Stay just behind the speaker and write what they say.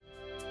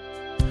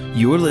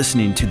You're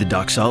listening to the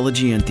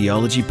Doxology and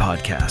Theology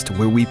podcast,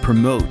 where we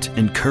promote,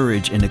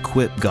 encourage, and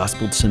equip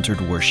gospel-centered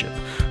worship.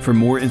 For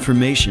more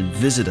information,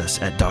 visit us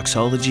at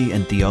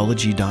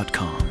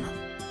doxologyandtheology.com.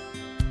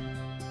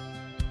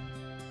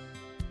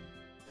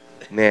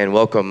 Man,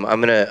 welcome.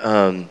 I'm going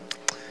to,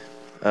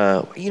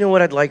 you know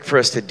what I'd like for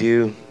us to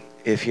do,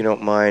 if you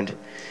don't mind,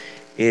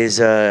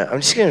 is I'm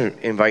just going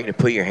to invite you to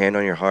put your hand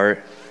on your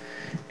heart.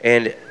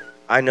 And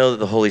I know that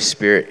the Holy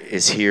Spirit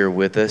is here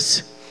with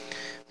us,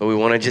 but we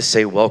want to just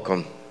say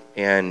welcome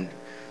and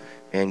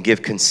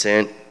give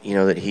consent, you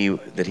know, that he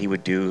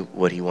would do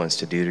what he wants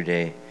to do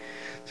today.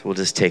 So we'll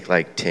just take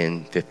like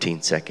 10,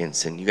 15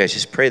 seconds, and you guys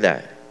just pray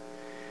that.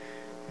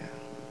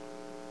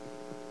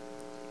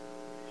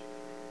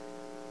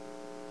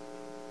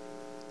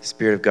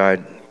 Spirit of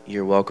God,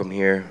 you're welcome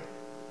here.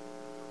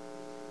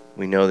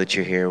 We know that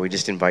you're here. We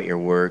just invite your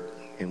work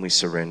and we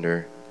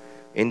surrender.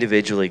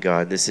 Individually,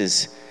 God, this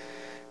is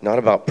not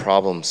about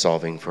problem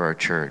solving for our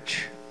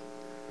church,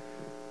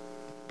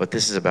 but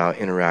this is about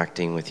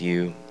interacting with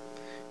you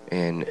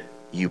and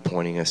you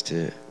pointing us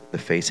to the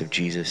face of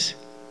Jesus.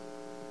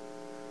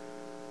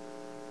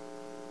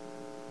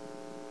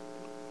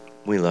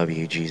 We love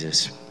you,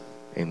 Jesus.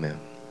 Amen.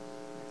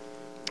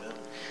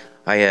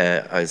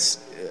 I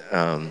was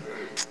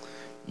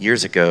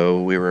years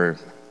ago, we were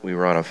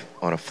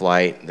on a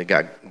flight that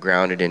got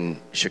grounded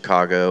in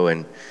Chicago,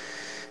 and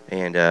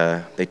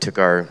they took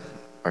our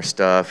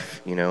stuff,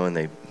 you know,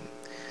 and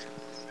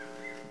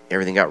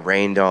everything got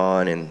rained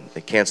on, and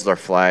they canceled our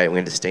flight. We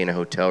had to stay in a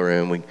hotel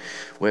room. We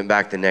went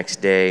back the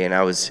next day, and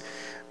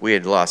we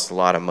had lost a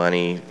lot of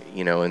money,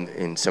 you know,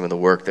 in some of the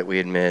work that we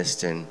had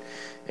missed, and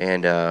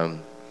then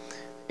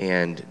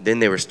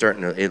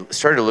it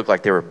started to look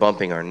like they were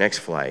bumping our next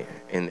flight,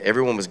 and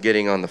everyone was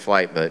getting on the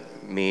flight but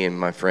me and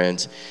my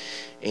friends.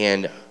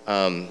 And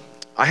I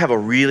have a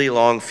really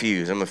long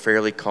fuse. I'm a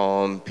fairly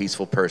calm,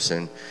 peaceful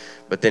person,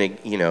 but then,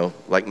 you know,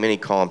 like many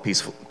calm,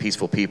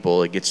 peaceful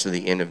people, it gets to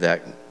the end of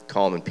that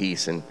calm and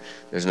peace, and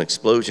there's an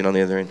explosion on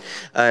the other end.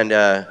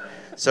 And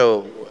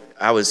so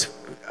I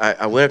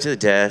went up to the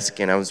desk,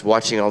 and I was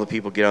watching all the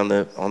people get on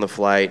the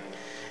flight,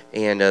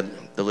 and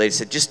the lady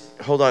said, "Just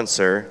hold on,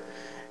 sir."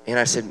 And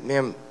I said,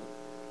 "Ma'am,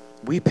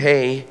 we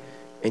pay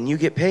and you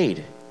get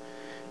paid,"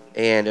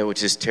 and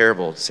which is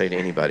terrible to say to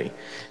anybody.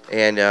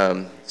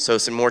 And so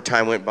some more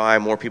time went by,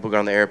 more people got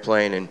on the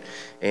airplane,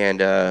 and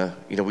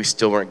you know, we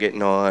still weren't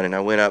getting on. And I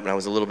went up, and I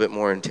was a little bit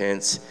more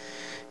intense.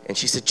 And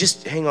she said,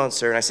 "Just hang on,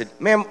 sir." And I said,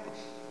 "Ma'am,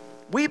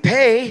 we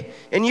pay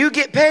and you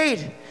get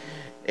paid."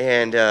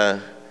 And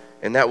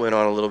that went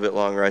on a little bit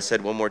longer. I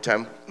said one more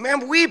time,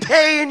 "Ma'am, we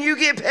pay and you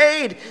get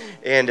paid."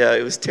 And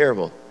it was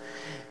terrible.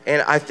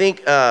 And I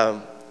think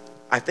I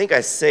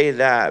say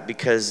that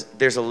because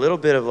there's a little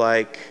bit of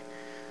like,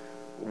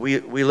 we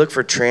look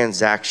for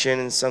transaction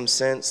in some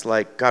sense,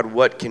 like, God,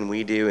 what can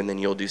we do? And then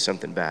you'll do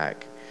something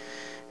back.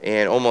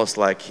 And almost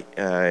like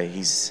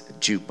he's a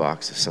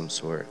jukebox of some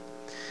sort.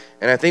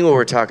 And I think what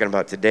we're talking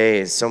about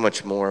today is so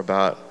much more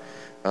about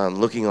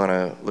looking on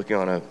a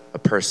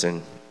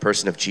person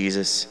of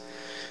Jesus,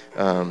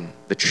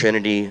 the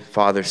Trinity,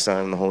 Father,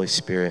 Son, and the Holy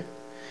Spirit.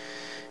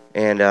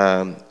 And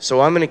so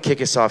I'm going to kick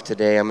us off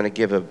today. I'm going to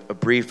give a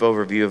brief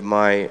overview of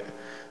my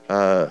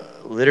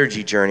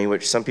liturgy journey,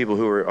 which some people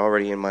who were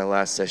already in my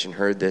last session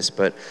heard this,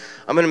 but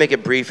I'm going to make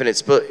it brief. And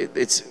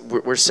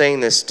we're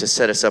saying this to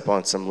set us up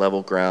on some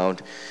level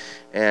ground,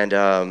 and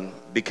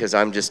because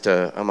I'm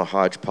a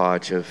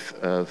hodgepodge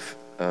of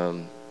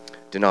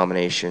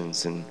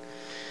denominations,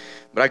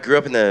 but I grew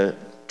up in the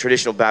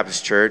traditional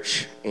Baptist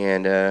church,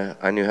 and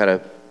I knew how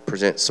to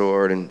present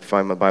sword and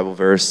find my Bible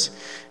verse,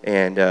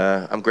 and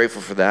I'm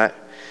grateful for that.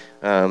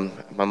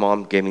 My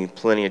mom gave me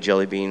plenty of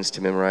jelly beans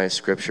to memorize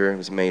scripture. It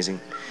was amazing.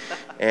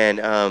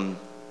 And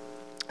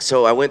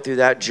so I went through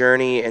that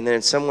journey, and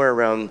then somewhere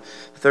around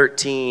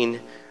 13,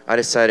 I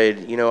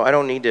decided, you know, I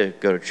don't need to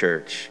go to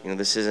church. You know,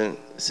 this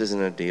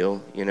isn't a deal,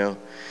 you know.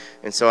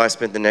 And so I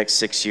spent the next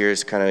 6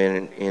 years kind of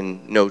in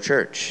no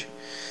church.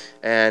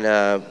 And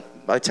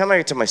by the time I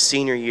got to my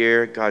senior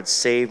year, God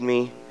saved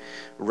me,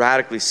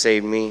 radically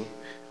saved me.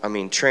 I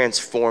mean,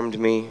 transformed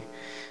me.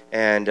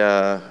 And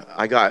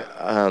I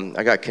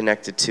got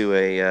connected to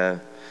a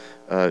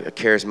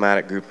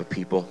charismatic group of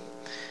people,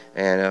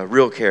 and a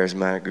real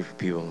charismatic group of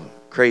people,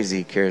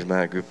 crazy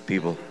charismatic group of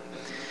people.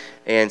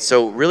 And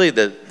so really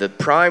the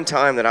prime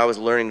time that I was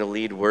learning to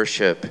lead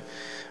worship,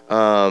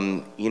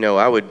 you know,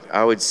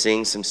 I would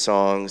sing some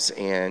songs,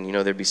 and, you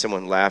know, there'd be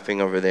someone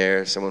laughing over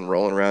there, someone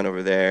rolling around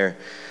over there,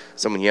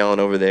 someone yelling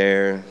over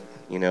there,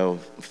 you know,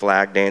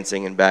 flag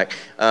dancing and back.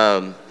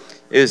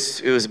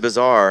 It was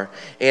bizarre,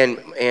 and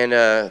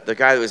the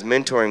guy that was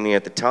mentoring me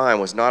at the time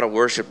was not a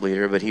worship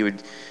leader, but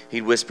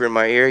he'd whisper in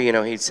my ear, you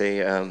know, he'd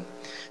say,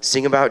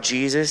 "Sing about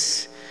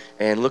Jesus,"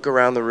 and look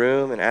around the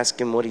room and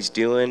ask him what he's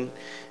doing,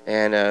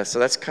 and so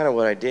that's kind of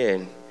what I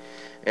did.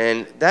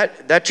 And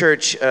that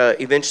church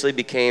eventually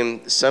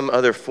became some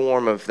other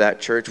form of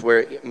that church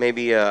where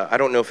maybe, I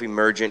don't know if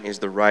emergent is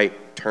the right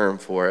term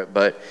for it,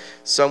 but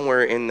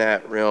somewhere in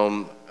that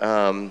realm,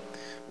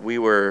 we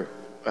were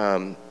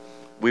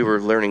we were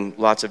learning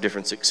lots of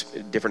different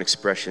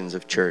expressions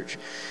of church.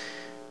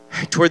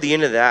 Toward the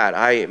end of that,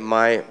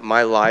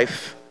 my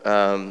life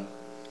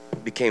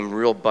became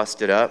real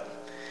busted up,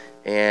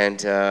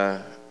 and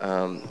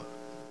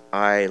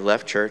I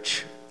left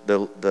church,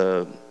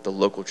 the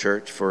local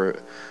church, for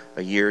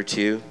a year or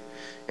two,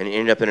 and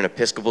ended up in an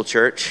Episcopal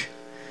church.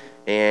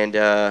 And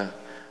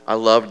I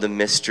loved the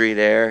mystery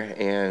there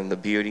and the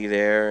beauty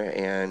there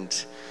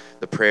and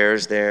the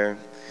prayers there.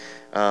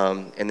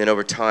 And then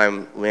over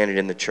time landed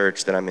in the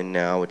church that I'm in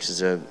now, which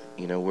is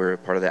we're a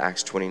part of the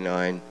Acts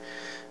 29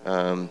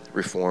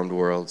 Reformed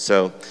world.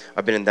 So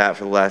I've been in that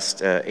for the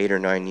last 8 or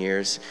 9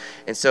 years.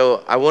 And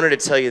so I wanted to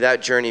tell you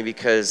that journey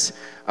because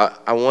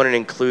I wanted to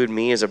include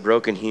me as a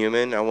broken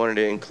human. I wanted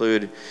to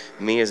include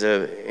me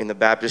in the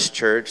Baptist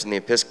church and the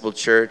Episcopal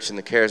church and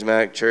the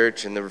Charismatic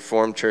church and the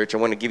Reformed church. I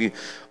want to give you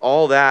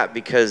all that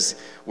because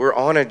we're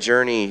on a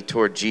journey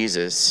toward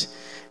Jesus.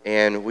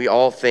 And we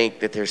all think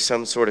that there's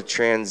some sort of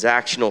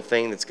transactional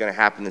thing that's going to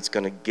happen that's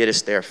going to get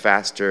us there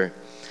faster.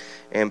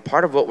 And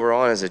part of what we're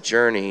on is a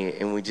journey,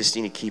 and we just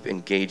need to keep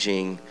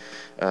engaging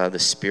the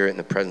Spirit and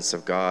the presence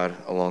of God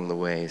along the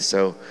way.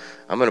 So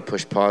I'm going to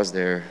push pause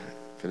there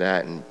for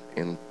that and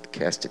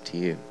cast it to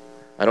you.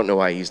 I don't know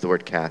why I used the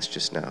word cast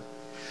just now.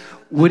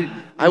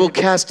 I will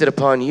cast it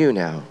upon you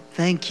now.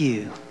 Thank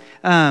you.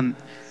 I'm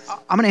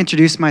going to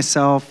introduce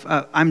myself.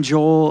 I'm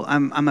Joel.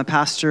 I'm a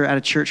pastor at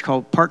a church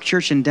called Park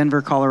Church in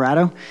Denver,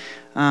 Colorado.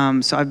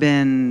 So I've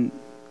been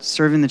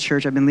serving the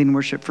church. I've been leading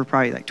worship for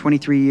probably like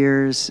 23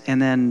 years,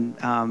 and then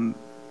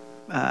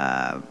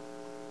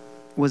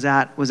was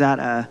at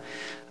a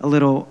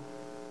little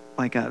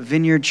like a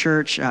vineyard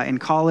church in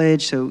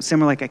college, so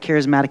similar like a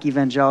charismatic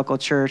evangelical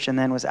church, and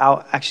then was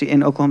out actually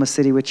in Oklahoma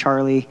City with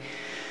Charlie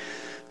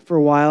for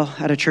a while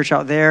at a church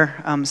out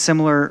there.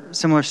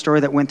 Similar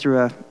story that went through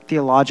a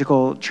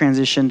theological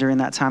transition during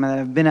that time,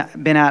 and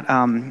I've been at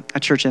a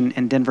church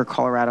in Denver,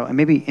 Colorado. And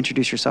maybe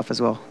introduce yourself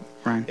as well,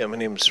 Ryan. Yeah, my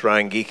name's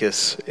Ryan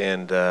Geekus,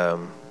 and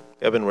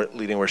I've been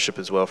leading worship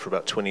as well for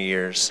about 20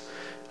 years.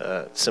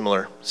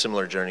 Similar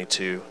journey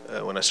to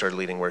when I started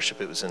leading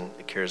worship. It was in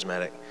a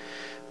charismatic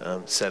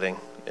setting,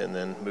 and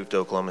then moved to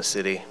Oklahoma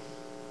City.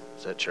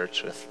 Was at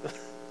church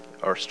with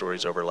our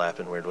stories overlap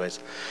in weird ways.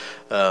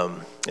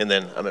 And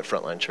then I'm at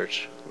Frontline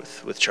Church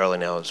with Charlie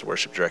now as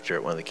worship director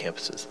at one of the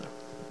campuses there.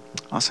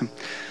 Awesome.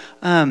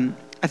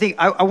 I think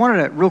I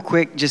wanted to real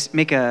quick just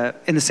make in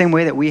the same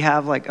way that we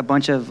have like a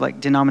bunch of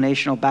like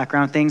denominational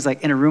background things,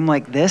 like in a room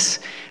like this,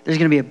 there's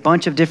going to be a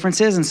bunch of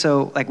differences. And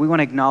so like we want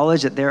to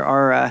acknowledge that there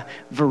are a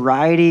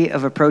variety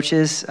of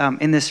approaches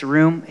in this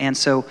room. And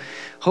so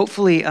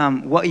hopefully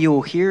what you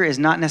will hear is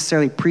not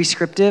necessarily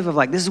prescriptive of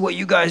like, this is what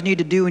you guys need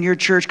to do in your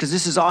church because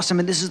this is awesome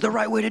and this is the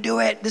right way to do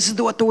it. This is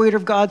what the Word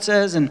of God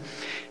says. And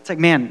it's like,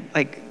 man,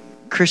 like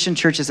Christian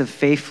churches have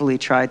faithfully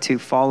tried to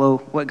follow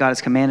what God has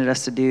commanded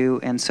us to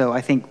do. And so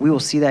I think we will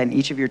see that in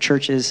each of your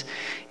churches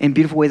in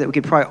beautiful ways that we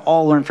could probably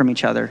all learn from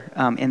each other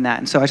in that.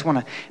 And so I just want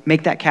to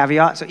make that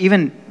caveat. So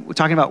even we're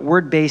talking about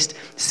word-based,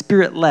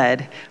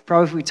 spirit-led,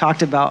 probably if we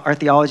talked about our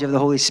theology of the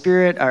Holy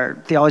Spirit,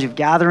 our theology of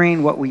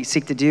gathering, what we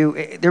seek to do,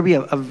 there'll be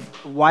a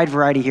wide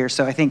variety here.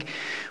 So I think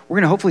we're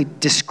going to hopefully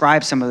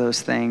describe some of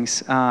those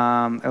things,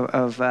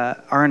 of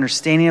our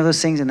understanding of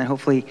those things, and then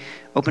hopefully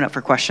open up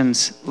for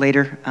questions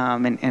later,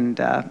 and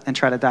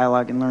try to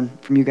dialogue and learn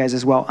from you guys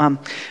as well.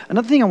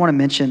 Another thing I want to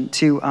mention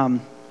too,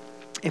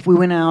 if we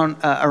went out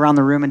around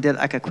the room and did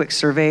like a quick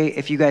survey,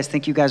 if you guys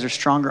think you guys are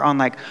stronger on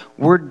like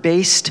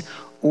word-based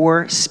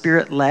or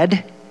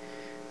spirit-led,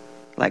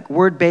 like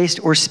word-based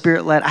or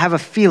spirit-led, I have a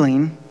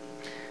feeling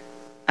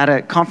at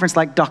a conference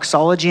like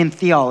Doxology and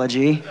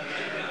Theology,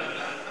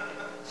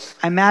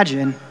 I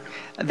imagine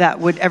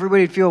that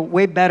everybody would feel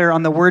way better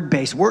on the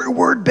word-based.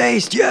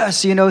 Word-based,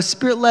 yes,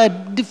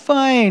 spirit-led,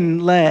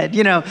 define-led,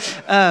 Define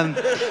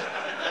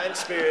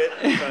spirit,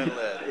 define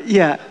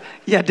led.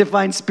 Yeah,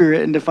 define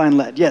spirit and define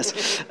led,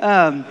 yes.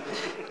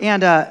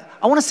 And I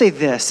want to say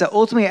this, that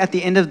ultimately at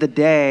the end of the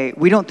day,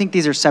 we don't think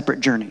these are separate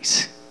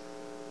journeys.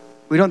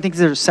 We don't think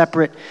these are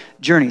separate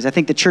journeys. I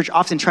think the church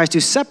often tries to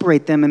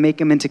separate them and make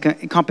them into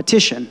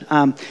competition.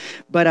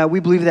 But we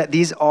believe that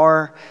these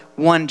are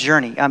one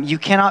journey. You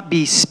cannot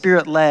be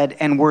spirit-led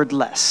and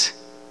wordless.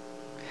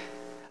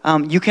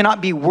 You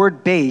cannot be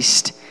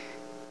word-based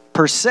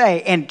per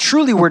se and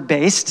truly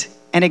word-based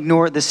and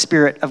ignore the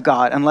Spirit of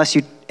God unless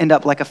you end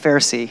up like a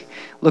Pharisee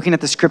looking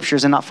at the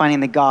scriptures and not finding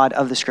the God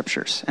of the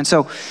scriptures. And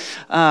so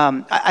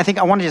I think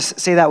I want to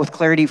just say that with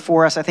clarity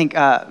for us. I think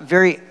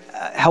very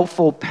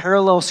helpful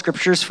parallel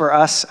scriptures for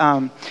us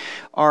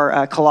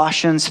are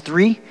Colossians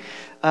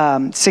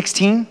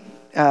 3:16,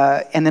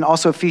 and then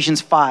also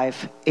Ephesians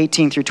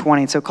 5:18 through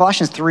 20. And so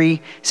Colossians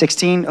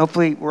 3:16,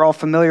 hopefully we're all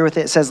familiar with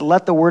it. It says,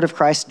 "Let the word of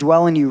Christ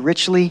dwell in you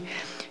richly,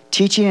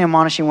 teaching and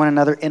admonishing one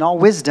another in all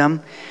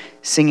wisdom,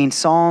 singing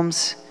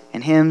psalms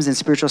and hymns and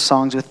spiritual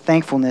songs with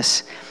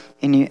thankfulness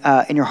in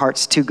your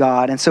hearts to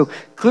God." And so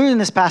clearly in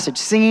this passage,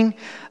 singing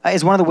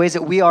is one of the ways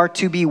that we are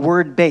to be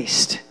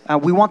word-based.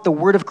 We want the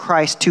word of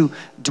Christ to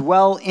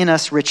dwell in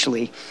us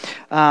richly.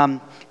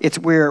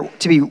 we're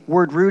to be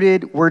word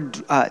rooted,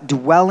 word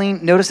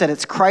dwelling. Notice that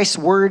it's Christ's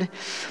word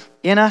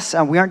in us.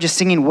 We aren't just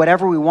singing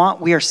whatever we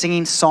want. We are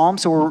singing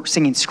psalms, so we're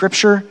singing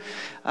scripture.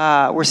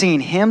 We're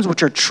singing hymns,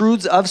 which are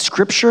truths of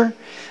scripture.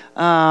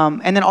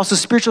 And then also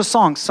spiritual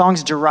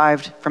songs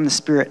derived from the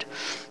Spirit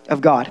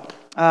of God.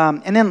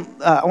 And then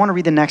I want to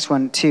read the next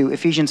one too,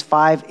 Ephesians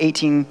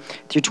 5:18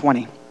 through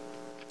 20.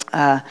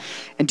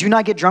 And do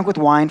not get drunk with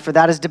wine, for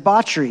that is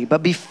debauchery,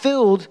 but be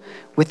filled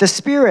with the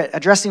Spirit,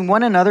 addressing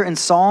one another in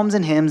psalms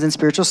and hymns and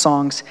spiritual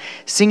songs,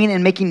 singing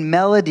and making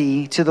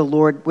melody to the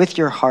Lord with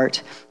your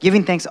heart,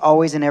 giving thanks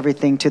always and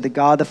everything to the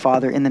God the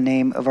Father in the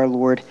name of our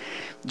Lord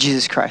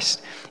Jesus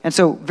Christ. And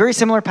so very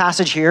similar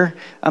passage here.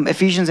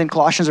 Ephesians and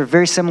Colossians are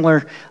very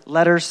similar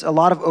letters, a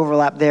lot of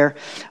overlap there.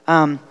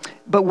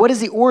 But what is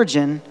the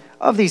origin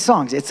of these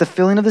songs? It's the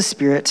filling of the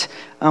Spirit.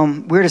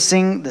 We're to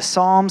sing the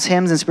psalms,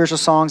 hymns, and spiritual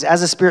songs.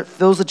 As the Spirit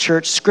fills the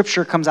church,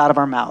 Scripture comes out of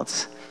our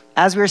mouths.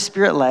 As we are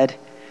Spirit-led,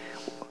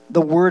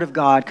 the Word of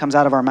God comes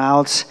out of our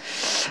mouths.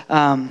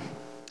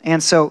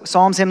 And so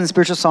psalms, hymns, and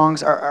spiritual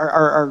songs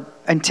are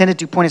intended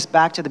to point us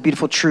back to the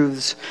beautiful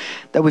truths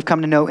that we've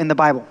come to know in the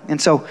Bible. And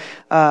so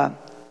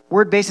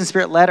word-based and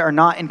Spirit-led are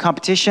not in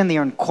competition. They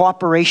are in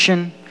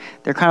cooperation.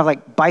 They're kind of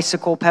like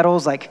bicycle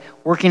pedals, like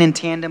working in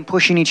tandem,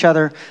 pushing each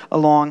other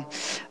along.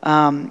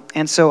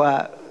 And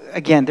so,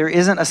 again, there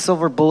isn't a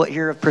silver bullet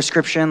here of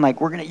prescription, like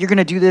you're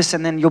gonna do this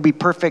and then you'll be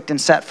perfect and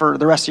set for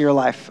the rest of your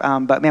life.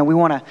 But man, we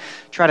want to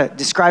try to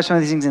describe some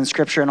of these things in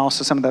Scripture and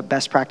also some of the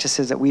best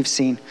practices that we've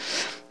seen.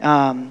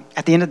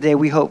 At the end of the day,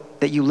 we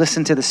hope that you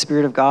listen to the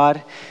Spirit of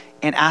God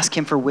and ask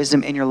Him for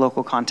wisdom in your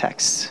local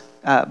context,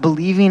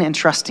 believing and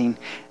trusting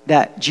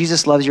that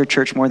Jesus loves your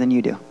church more than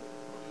you do.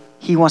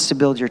 He wants to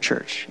build your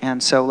church.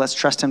 And so let's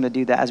trust Him to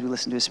do that as we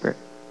listen to His Spirit.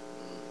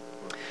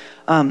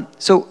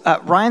 So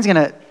Ryan's going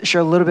to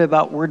share a little bit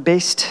about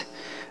word-based,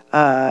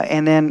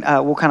 and then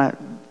we'll kind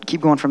of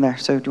keep going from there.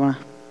 So do you want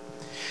to?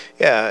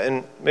 Yeah,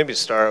 and maybe to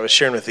start, I was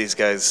sharing with these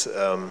guys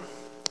a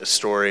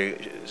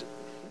story.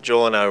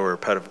 Joel and I were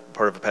part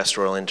of a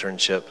pastoral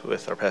internship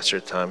with our pastor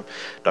at the time,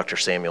 Dr.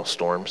 Samuel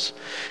Storms.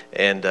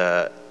 And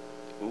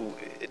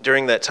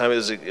during that time, it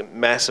was a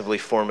massively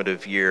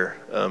formative year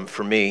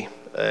for me.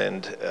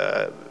 And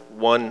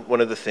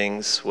one of the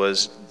things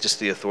was just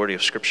the authority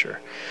of Scripture.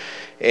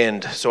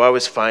 And so I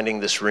was finding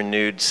this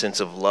renewed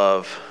sense of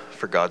love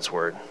for God's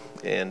Word.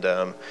 And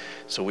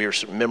so we were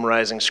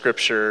memorizing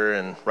Scripture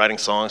and writing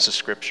songs of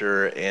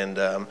Scripture. And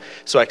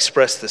so I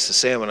expressed this to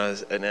Sam, and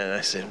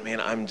I said, man,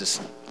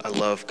 I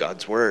love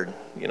God's Word,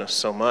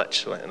 so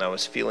much. And I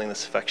was feeling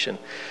this affection,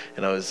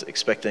 and I was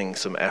expecting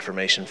some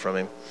affirmation from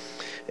him.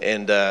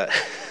 And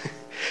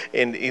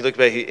and he looked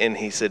back and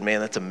he said, man,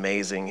 that's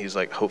amazing. He's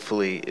like,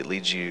 hopefully it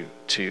leads you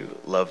to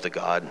love the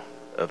God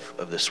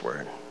of this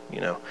Word,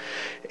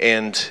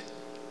 And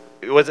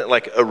it wasn't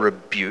like a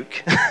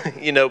rebuke,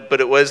 but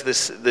it was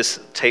this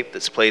tape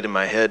that's played in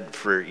my head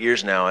for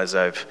years now as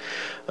I've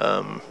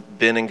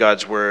been in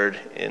God's Word,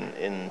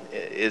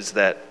 is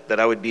that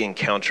I would be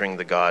encountering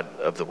the God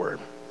of the Word.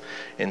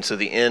 And so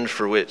the end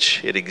for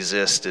which it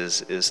exists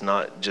is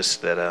not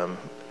just that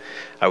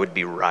I would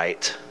be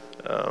right,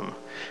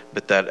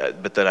 but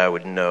that I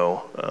would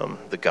know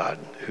the God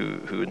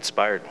who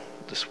inspired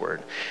this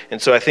Word.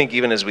 And so I think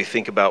even as we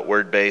think about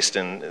word-based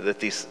and that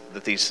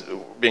these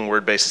being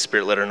word-based and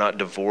Spirit-led are not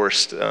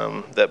divorced,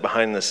 that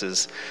behind this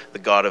is the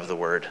God of the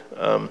Word.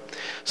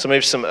 So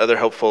maybe some other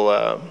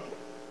helpful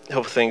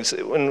things.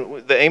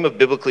 When the aim of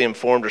biblically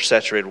informed or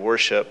saturated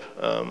worship,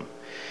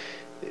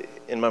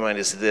 in my mind,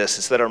 is this: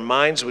 is that our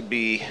minds would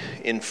be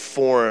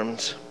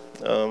informed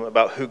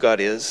about who God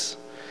is,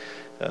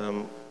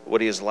 what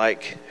He is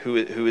like, who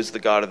is the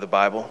God of the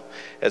Bible.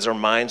 As our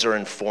minds are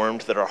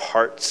informed, that our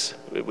hearts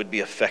would be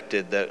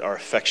affected, that our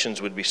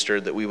affections would be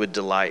stirred, that we would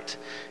delight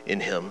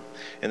in Him,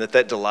 and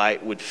that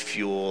delight would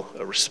fuel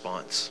a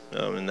response,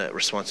 and that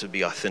response would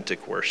be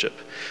authentic worship.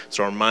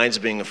 So our minds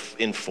being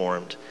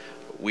informed,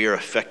 we are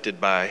affected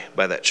by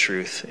that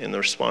truth, and the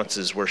response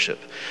is worship.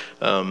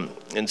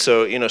 And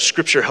so,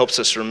 Scripture helps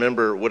us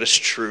remember what is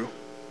true,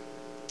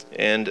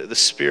 and the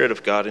Spirit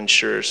of God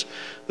ensures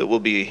that we'll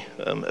be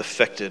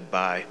affected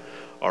by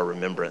our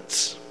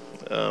remembrance.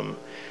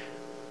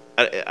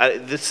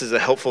 This is a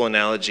helpful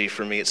analogy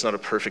for me. It's not a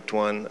perfect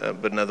one,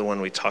 but another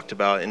one we talked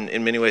about.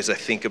 In many ways, I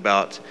think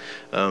about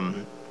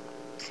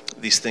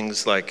these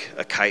things like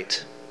a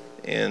kite.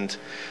 And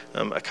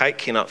a kite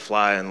cannot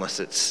fly unless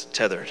it's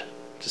tethered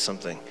to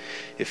something.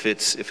 If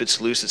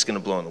it's loose, it's going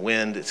to blow in the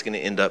wind. It's going to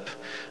end up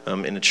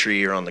in a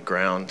tree or on the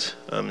ground.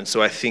 And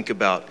so I think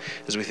about,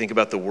 as we think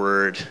about the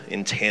Word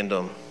in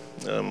tandem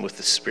with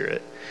the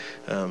Spirit,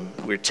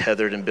 we're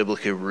tethered and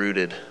biblically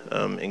rooted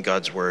in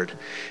God's Word.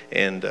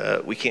 And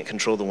we can't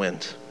control the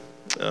wind,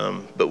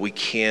 but we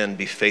can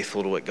be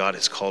faithful to what God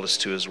has called us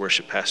to as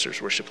worship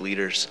pastors, worship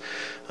leaders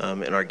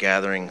in our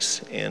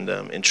gatherings,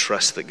 and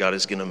trust that God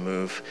is going to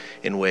move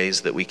in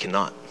ways that we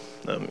cannot.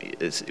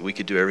 We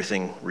could do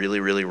everything really,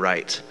 really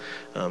right,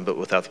 but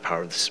without the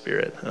power of the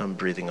Spirit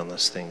breathing on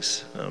those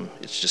things,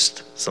 it's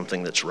just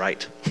something that's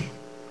right.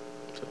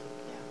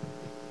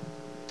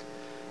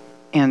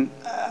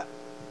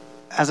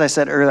 As I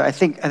said earlier, I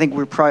think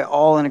we're probably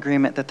all in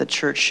agreement that the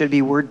church should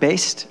be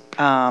word-based.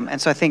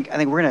 And so I think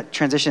we're going to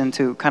transition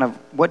into kind of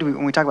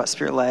when we talk about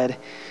spirit-led,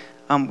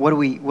 what do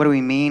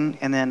we mean?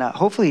 And then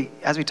hopefully,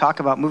 as we talk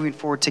about moving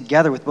forward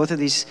together with both of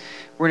these,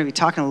 we're going to be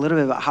talking a little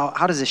bit about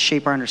how does this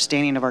shape our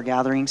understanding of our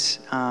gatherings.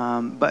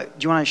 But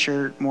do you want to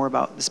share more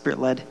about the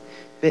spirit-led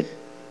bit?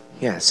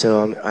 Yeah.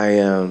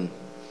 So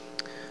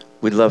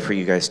we'd love for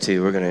you guys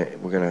too. We're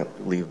gonna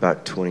leave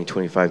about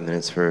 20-25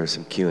 minutes for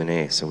some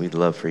Q&A. So we'd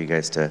love for you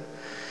guys to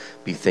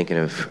be thinking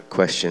of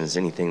questions,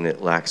 anything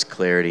that lacks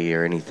clarity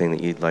or anything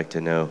that you'd like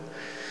to know,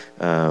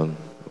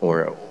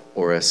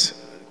 or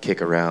us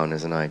kick around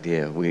as an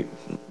idea. We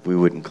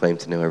wouldn't claim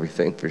to know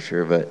everything for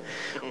sure, but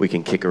we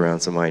can kick around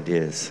some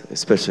ideas,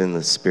 especially in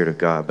the Spirit of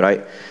God.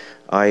 But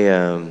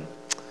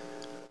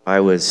I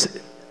was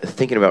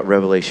thinking about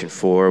Revelation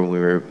 4 when we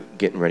were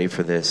getting ready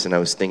for this, and I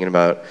was thinking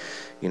about,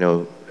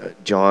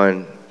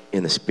 John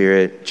in the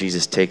Spirit,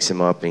 Jesus takes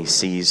him up and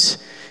he's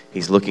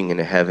looking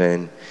into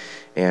heaven,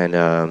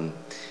 and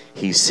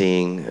he's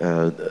seeing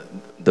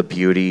the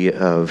beauty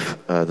of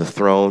the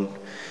throne.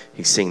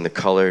 He's seeing the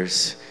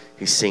colors.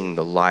 He's seeing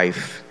the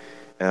life,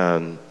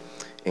 and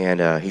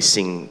he's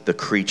seeing the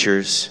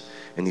creatures.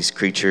 And these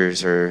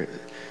creatures are,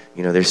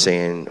 they're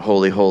saying,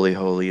 "Holy, holy,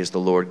 holy is the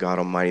Lord God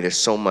Almighty." There's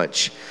so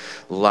much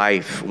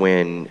life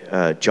when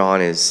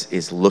John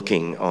is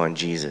looking on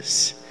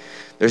Jesus.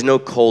 There's no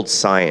cold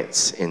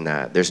science in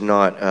that. There's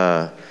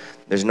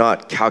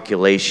not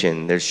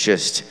calculation. There's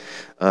just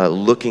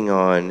looking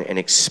on and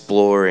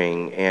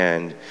exploring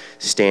and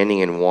standing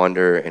in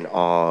wonder and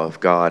awe of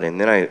God.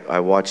 And then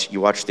you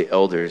watch the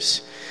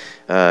elders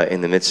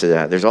in the midst of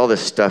that. There's all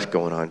this stuff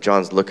going on.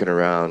 John's looking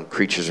around.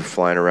 Creatures are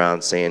flying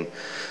around saying,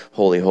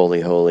 "Holy,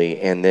 holy,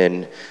 holy." And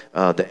then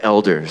the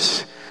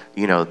elders,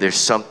 there's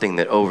something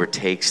that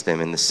overtakes them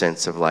in the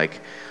sense of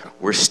like,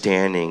 we're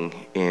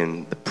standing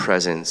in the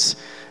presence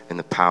and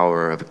the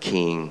power of a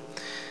king.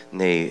 And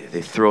they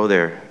throw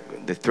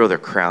their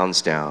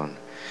crowns down.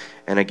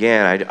 And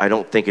again, I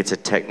don't think it's a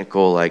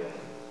technical, like,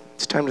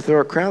 it's time to throw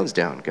our crowns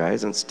down,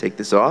 guys. Let's take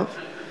this off.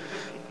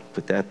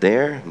 Put that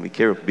there. Be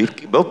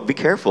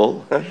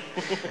careful.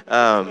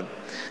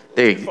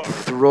 They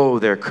throw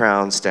their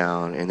crowns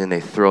down, and then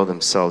they throw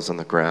themselves on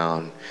the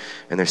ground,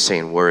 and they're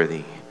saying,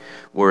 "Worthy,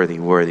 worthy,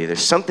 worthy."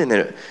 There's something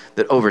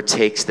that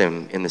overtakes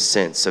them in the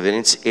sense of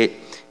it.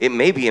 It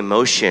may be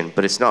emotion,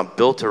 but it's not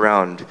built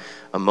around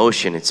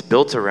emotion. It's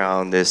built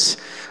around this: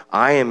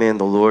 I am in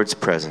the Lord's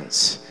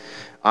presence.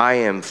 I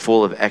am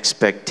full of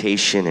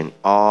expectation and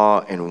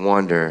awe and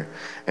wonder,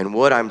 and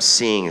what I'm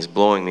seeing is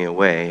blowing me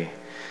away.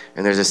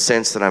 And there's a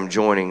sense that I'm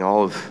joining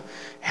all of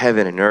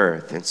heaven and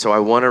earth. And so I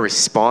want to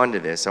respond to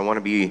this. I want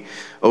to be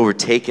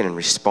overtaken and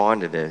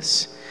respond to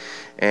this.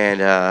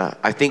 And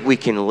I think we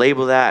can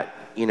label that,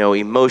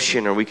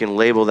 emotion, or we can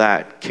label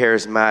that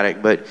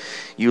charismatic. But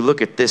you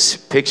look at this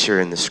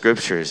picture in the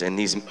scriptures, and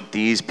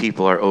these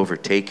people are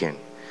overtaken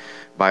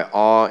by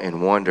awe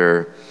and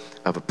wonder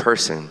of a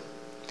person.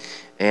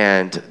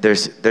 And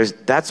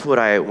that's what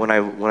when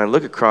I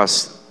look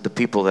across the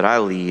people that I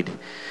lead,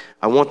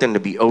 I want them to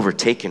be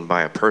overtaken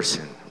by a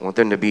person. I want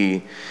them to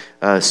be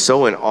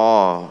so in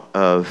awe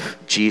of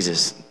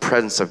Jesus, the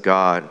presence of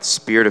God,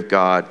 Spirit of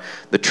God,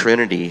 the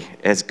Trinity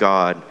as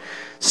God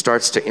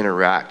starts to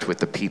interact with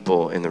the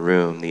people in the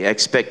room. The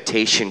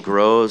expectation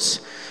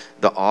grows,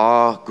 the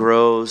awe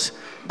grows,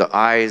 the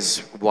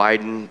eyes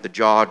widen, the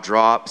jaw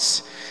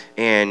drops,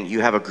 and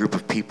you have a group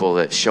of people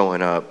that's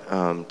showing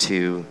up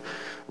to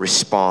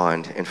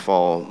respond and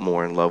fall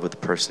more in love with the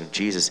person of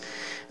Jesus.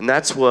 And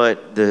that's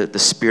what the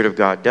Spirit of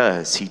God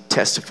does. He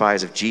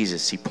testifies of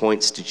Jesus. He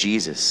points to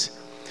Jesus.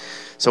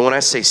 So when I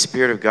say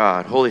Spirit of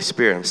God, Holy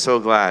Spirit, I'm so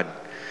glad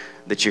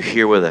that you're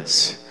here with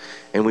us.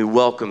 And we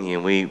welcome you,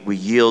 and we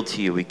yield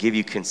to you. We give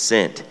you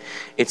consent.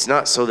 It's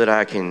not so that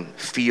I can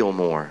feel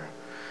more.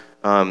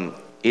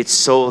 It's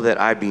so that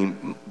I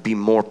be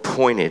more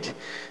pointed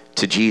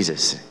to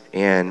Jesus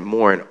and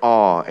more in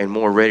awe and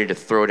more ready to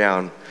throw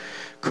down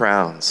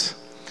crowns.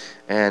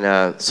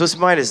 And so it's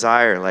my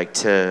desire,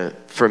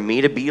 for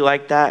me to be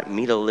like that,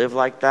 me to live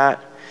like that,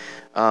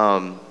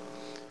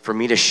 for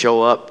me to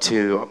show up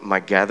to my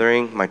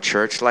gathering, my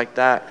church like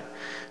that,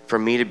 for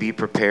me to be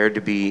prepared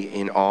to be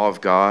in awe of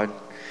God,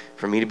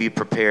 for me to be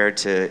prepared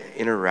to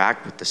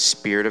interact with the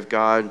Spirit of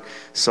God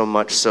so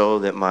much so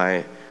that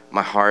my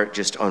heart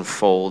just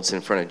unfolds in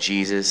front of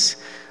Jesus.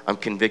 I'm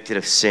convicted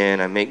of sin.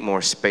 I make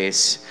more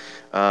space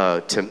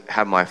to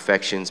have my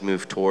affections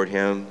move toward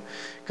Him.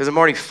 Because I'm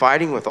already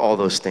fighting with all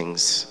those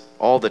things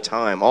all the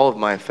time, all of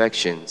my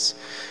affections.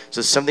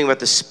 So something about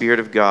the Spirit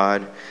of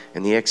God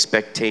and the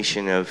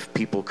expectation of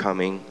people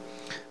coming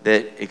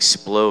that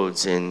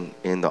explodes in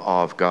the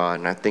awe of God.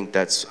 And I think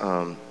that's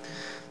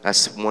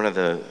one of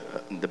the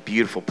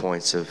beautiful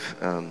points of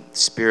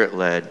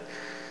Spirit-led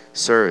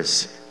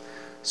service.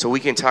 So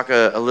we can talk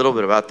a little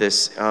bit about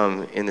this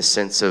in the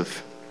sense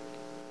of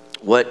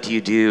what do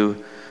you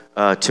do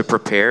to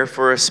prepare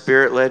for a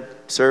Spirit-led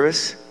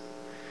service?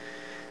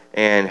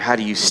 And how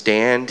do you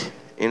stand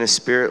in a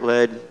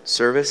Spirit-led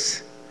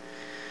service?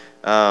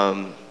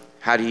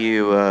 How do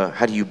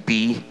you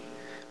be,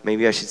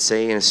 maybe I should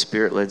say, in a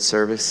Spirit-led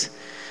service?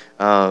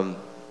 So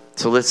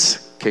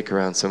let's kick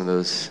around some of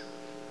those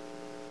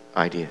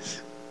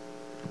ideas.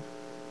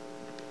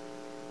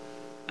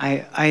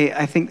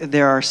 I think that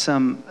there are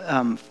some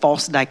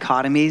false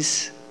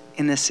dichotomies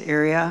in this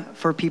area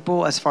for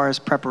people as far as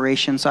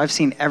preparation. So I've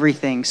seen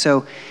everything.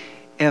 So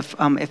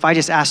if I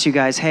just asked you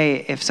guys,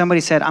 hey, if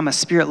somebody said I'm a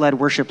Spirit-led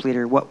worship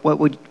leader,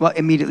 what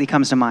immediately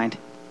comes to mind?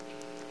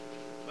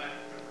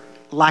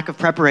 Lack of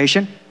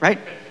preparation, right?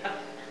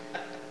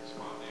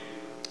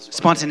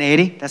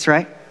 Spontaneity, that's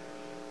right.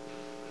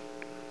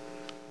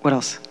 What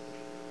else?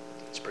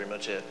 That's pretty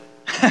much it.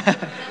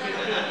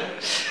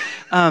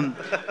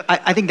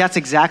 I think that's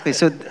exactly,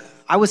 so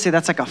I would say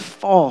that's like a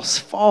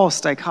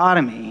false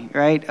dichotomy,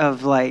 right?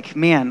 Of like,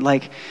 man,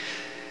 like,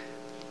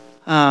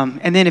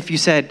 and then if you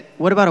said,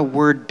 what about a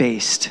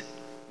word-based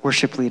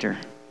worship leader?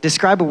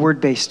 Describe a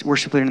word-based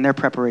worship leader in their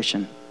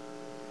preparation.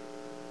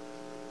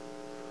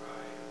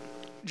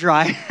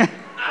 Dry. He said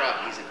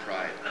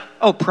pride.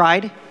 Oh,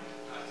 pride?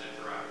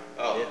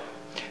 Oh,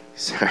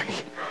 sorry.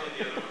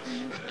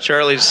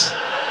 Charlie's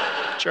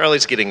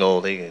getting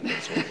old.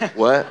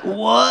 What?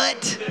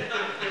 What?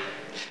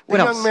 The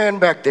else? young man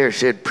back there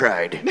said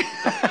pride.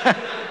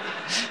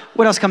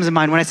 What else comes to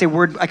mind when I say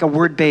word, like a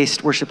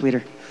word-based worship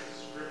leader?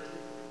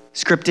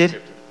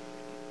 Scripted.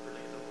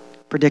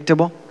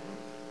 Predictable.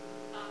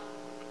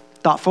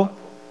 Thoughtful.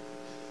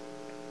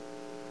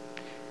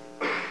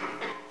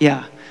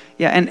 Yeah.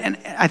 Yeah, and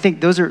I think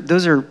those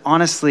are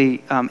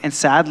honestly and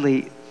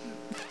sadly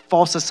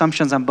false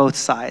assumptions on both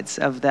sides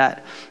of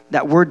that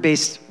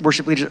word-based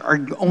worship leaders are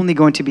only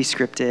going to be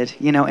scripted,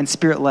 and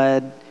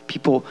Spirit-led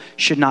people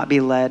should not be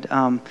led.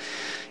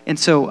 And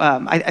so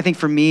I think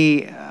for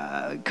me,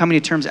 coming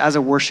to terms as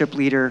a worship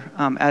leader,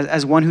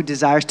 as one who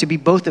desires to be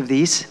both of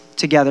these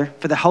together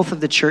for the health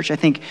of the church, I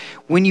think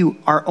when you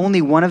are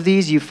only one of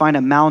these, you find a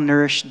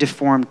malnourished,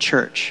 deformed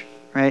church,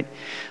 right?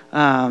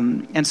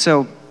 And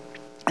so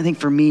I think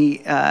for me,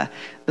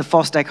 the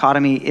false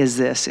dichotomy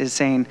is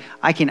saying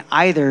I can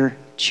either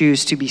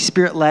choose to be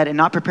Spirit-led and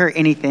not prepare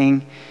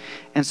anything.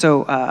 And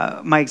so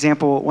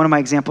one of my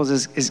examples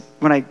is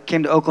when I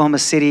came to Oklahoma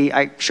City,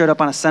 I showed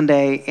up on a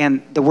Sunday,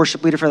 and the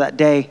worship leader for that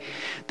day,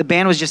 the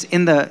band was just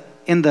in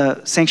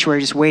the sanctuary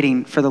just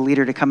waiting for the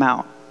leader to come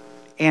out.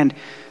 And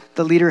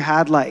the leader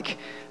had like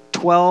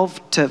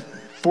 12 to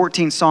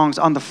 14 songs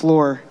on the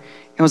floor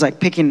and was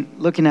like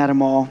looking at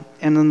them all,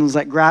 and then was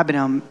like grabbing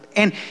them.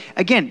 And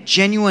again,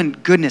 genuine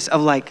goodness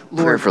of like,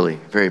 Lord. Prayerfully,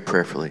 very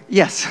prayerfully.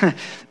 Yes.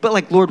 But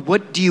like, Lord,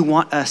 what do you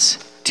want us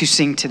to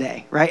sing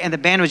today, right? And the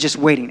band was just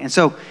waiting.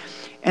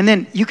 And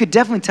then you could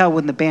definitely tell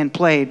when the band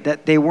played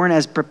that they weren't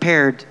as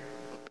prepared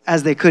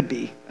as they could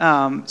be.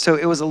 So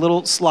it was a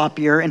little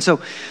sloppier. And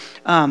so,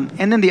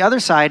 and then the other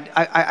side,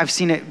 I've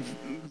seen it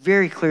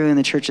very clearly in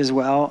the church as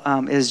well,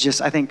 is just,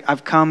 I think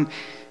I've come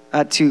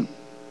to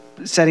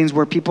settings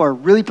where people are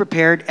really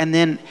prepared, and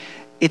then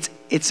it's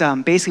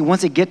basically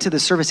once they get to the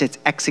service, it's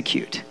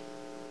execute.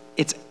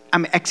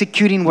 I'm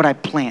executing what I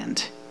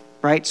planned,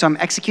 right? So I'm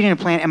executing a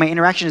plan, and my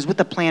interaction is with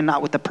the plan,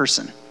 not with the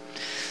person.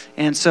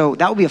 And so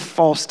that would be a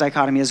false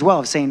dichotomy as well,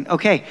 of saying,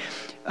 okay,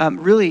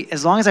 really,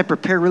 as long as I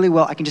prepare really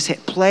well, I can just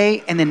hit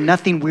play, and then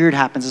nothing weird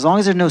happens. As long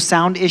as there's no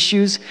sound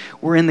issues,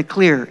 we're in the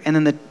clear. And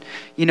then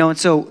and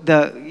so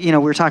we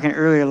were talking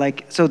earlier,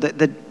 like, so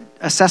the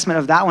assessment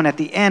of that one at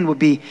the end would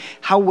be,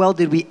 how well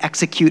did we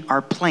execute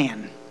our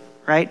plan,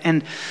 right?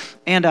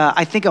 And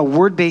I think a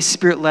word-based,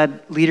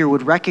 Spirit-led leader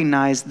would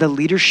recognize the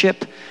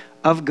leadership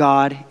of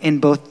God in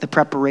both the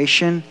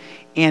preparation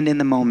and in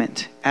the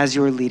moment as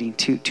you're leading,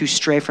 to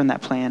stray from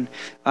that plan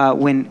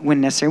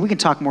when necessary. We can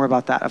talk more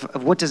about that,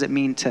 of what does it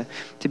mean to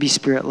be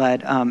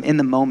Spirit-led in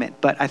the moment.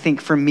 But I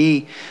think for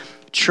me,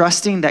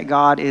 trusting that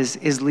God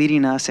is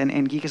leading us,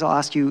 and Geekus, I'll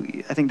ask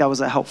you, I think that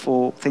was a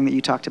helpful thing that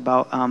you talked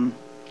about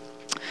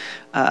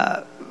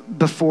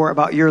before,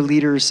 about your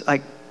leaders,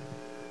 like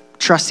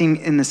trusting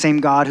in the same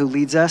God who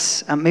leads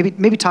us.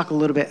 Maybe talk a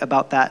little bit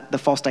about that, the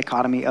false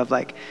dichotomy of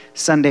like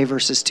Sunday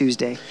versus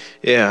Tuesday.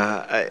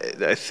 Yeah,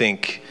 I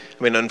think,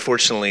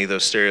 unfortunately,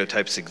 those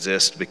stereotypes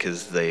exist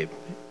because they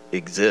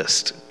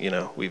exist.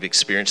 We've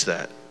experienced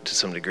that to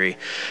some degree.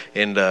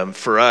 And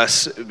for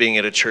us, being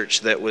at a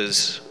church that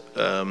was,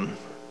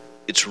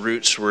 its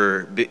roots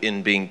were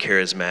in being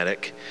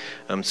charismatic,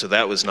 so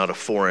that was not a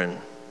foreign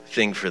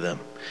thing for them.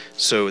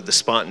 So the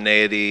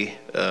spontaneity,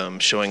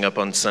 showing up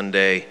on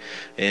Sunday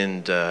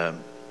and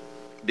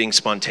being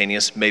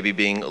spontaneous, maybe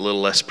being a little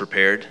less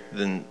prepared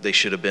than they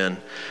should have been.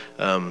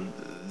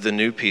 The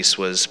new piece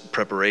was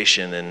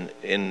preparation,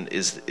 and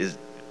is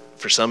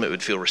for some it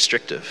would feel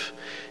restrictive,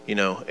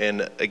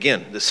 And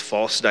again, this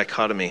false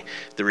dichotomy.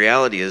 The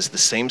reality is the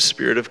same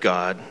Spirit of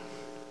God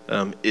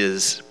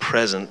is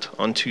present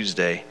on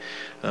Tuesday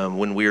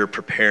when we are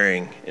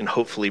preparing and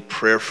hopefully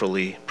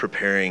prayerfully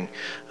preparing,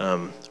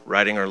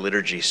 writing our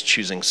liturgies,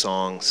 choosing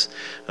songs,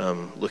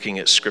 looking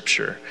at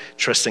Scripture,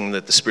 trusting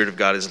that the Spirit of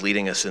God is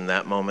leading us in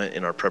that moment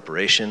in our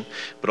preparation,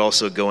 but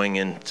also going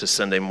into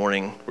Sunday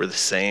morning, we're the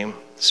same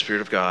The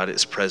Spirit of God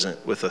is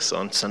present with us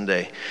on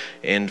Sunday.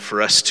 And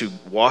for us to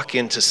walk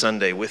into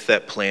Sunday with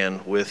that plan,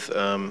 with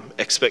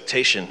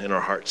expectation in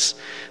our hearts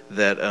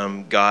that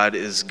God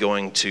is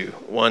going to,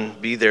 one,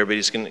 be there, but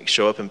he's going to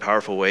show up in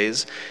powerful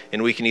ways.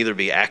 And we can either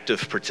be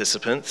active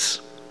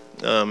participants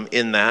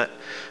in that,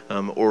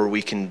 or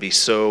we can be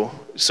so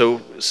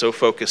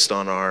focused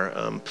on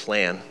our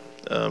plan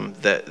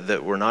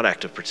that we're not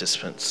active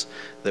participants,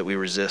 that we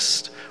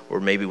resist,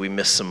 or maybe we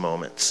miss some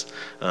moments.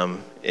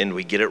 And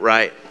we get it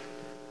right,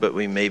 but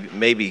we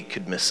maybe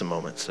could miss some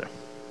moments there. Do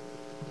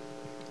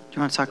you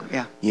want to talk?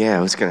 Yeah. Yeah,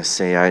 I was going to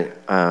say,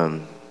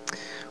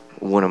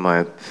 one of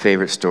my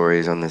favorite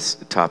stories on this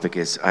topic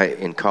is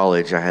in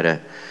college I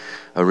had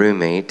a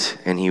roommate,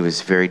 and he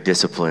was very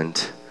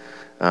disciplined,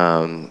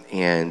 but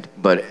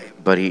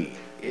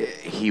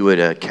he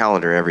would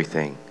calendar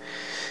everything,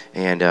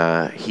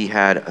 and he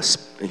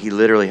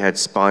literally had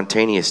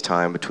spontaneous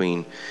time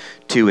between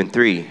 2 and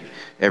 3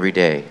 every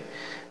day,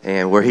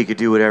 and where he could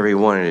do whatever he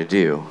wanted to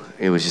do.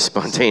 It was just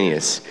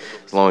spontaneous,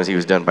 as long as he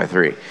was done by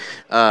 3.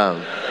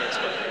 And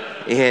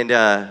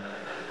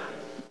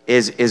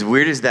as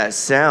weird as that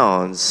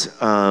sounds,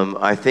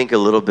 I think a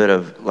little bit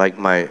of like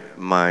my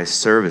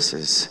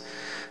services.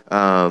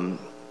 There's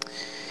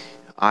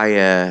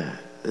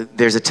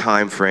a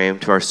time frame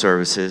to our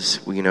services.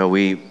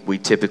 We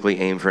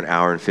typically aim for an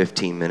hour and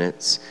 15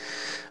 minutes.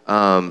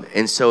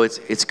 And so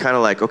it's kind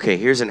of like, okay,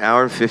 here's an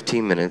hour and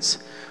 15 minutes.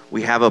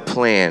 We have a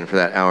plan for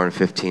that hour and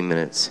 15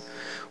 minutes.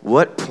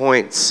 What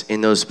points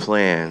in that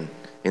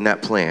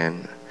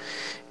plan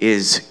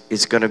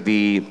is going to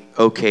be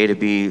okay to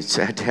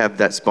have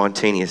that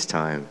spontaneous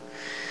time?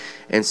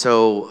 And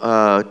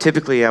so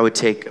typically I would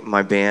take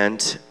my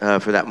band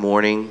for that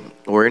morning,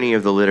 or any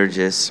of the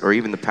liturgists, or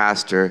even the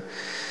pastor,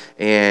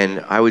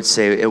 and I would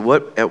say, at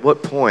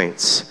what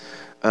points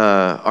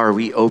are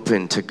we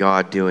open to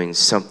God doing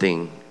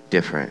something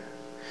different?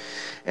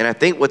 And I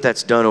think what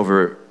that's done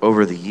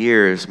over the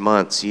years,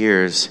 months,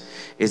 years,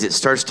 is it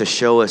starts to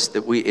show us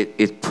that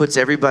it puts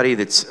everybody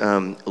that's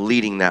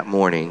leading that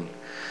morning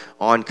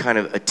on kind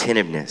of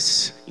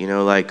attentiveness.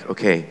 Like,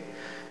 okay,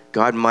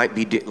 God might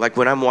be, like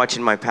when I'm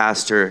watching my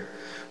pastor,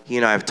 he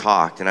and I have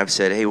talked, and I've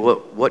said, hey,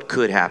 what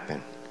could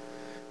happen?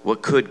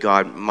 What could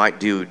God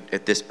might do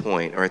at this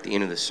point or at the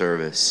end of the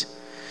service?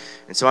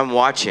 And so I'm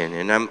watching,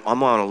 and I'm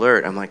on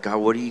alert. I'm like, God,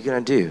 what are you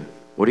going to do?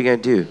 What are you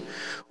going to do?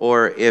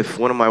 Or if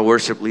one of my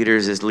worship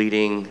leaders is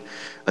leading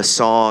a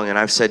song, and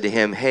I've said to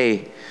him,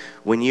 hey,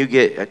 when you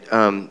get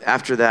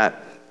after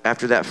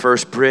that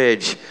first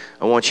bridge,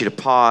 I want you to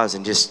pause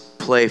and just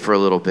play for a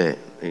little bit.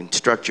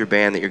 Instruct your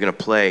band that you're going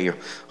to play. You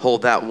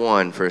hold that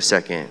one for a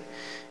second,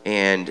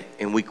 and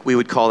we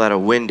would call that a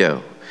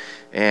window.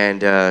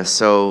 And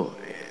so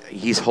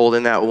he's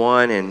holding that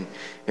one, and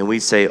we'd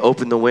say,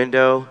 open the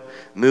window,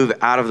 move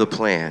out of the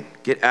plan,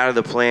 get out of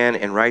the plan,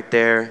 and right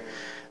there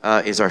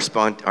is our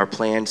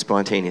planned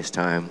spontaneous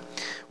time,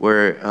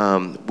 where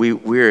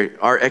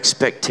our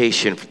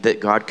expectation that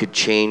God could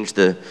change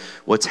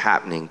what's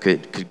happening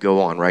could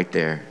go on right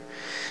there.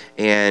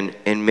 And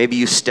maybe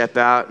you step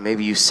out,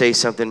 maybe you say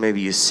something,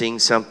 maybe you sing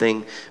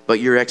something, but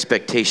your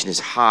expectation is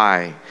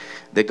high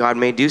that God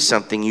may do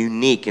something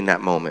unique in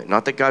that moment.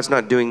 Not that God's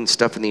not doing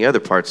stuff in the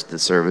other parts of the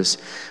service,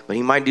 but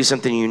he might do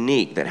something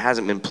unique that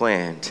hasn't been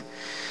planned.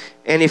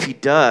 And if he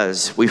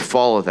does, we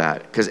follow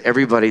that, because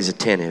everybody's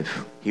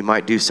attentive. He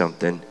might do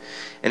something.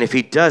 And if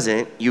he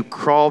doesn't, you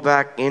crawl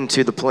back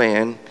into the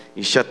plan,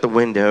 you shut the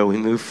window, we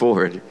move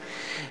forward.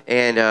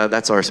 And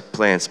that's our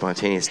planned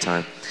spontaneous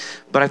time.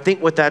 But I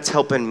think what that's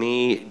helping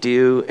me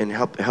do, and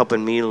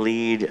helping me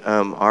lead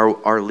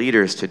our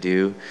leaders to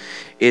do,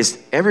 is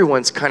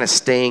everyone's kind of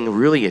staying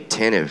really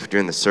attentive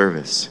during the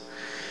service.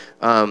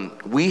 I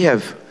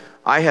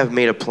have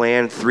made a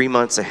plan 3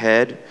 months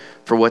ahead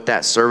for what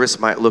that service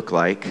might look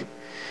like.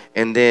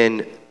 And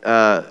then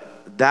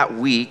that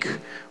week,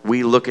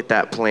 we look at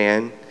that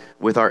plan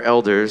with our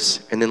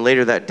elders. And then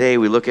later that day,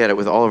 we look at it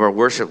with all of our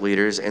worship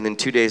leaders. And then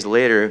 2 days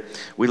later,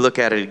 we look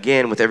at it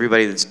again with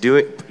everybody that's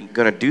going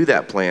to do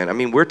that plan. I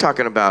mean, we're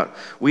talking about,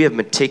 we have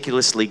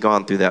meticulously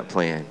gone through that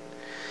plan.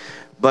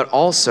 But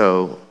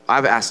also,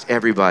 I've asked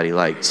everybody,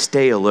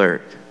 stay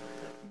alert.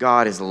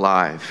 God is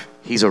alive.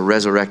 He's a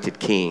resurrected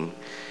king.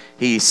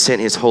 He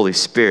sent his Holy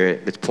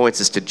Spirit that points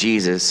us to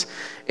Jesus.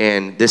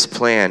 And this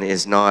plan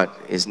this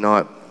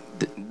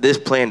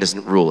plan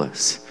doesn't rule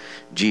us.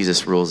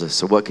 Jesus rules us.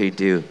 So what could he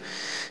do?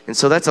 And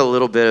so that's a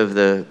little bit of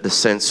the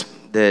sense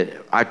that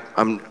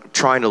I'm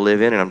trying to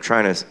live in, and I'm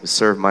trying to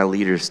serve my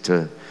leaders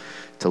to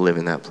live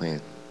in that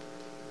plan.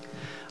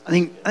 I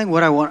think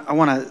what I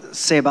want to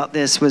say about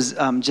this was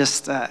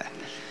just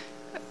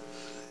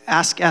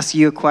ask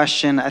you a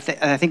question. I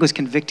think was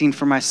convicting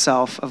for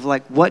myself of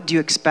what do you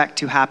expect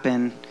to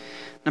happen?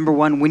 Number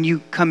one, when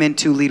you come in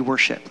to lead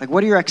worship,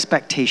 what are your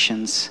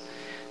expectations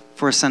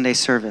for a Sunday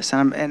service?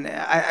 And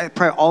I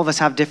probably all of us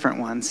have different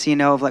ones,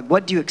 of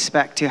what do you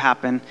expect to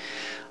happen?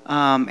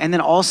 And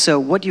then also,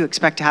 what do you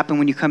expect to happen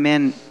when you come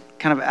in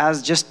kind of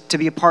as just to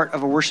be a part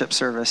of a worship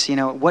service.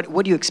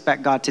 What do you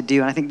expect God to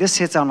do? And I think this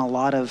hits on a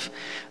lot of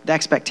the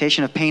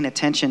expectation of paying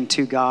attention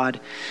to God.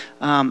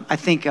 I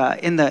think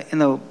in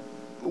the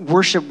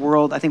worship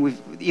world, I think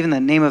even the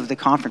name of the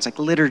conference, like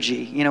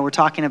liturgy, we're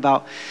talking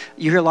about,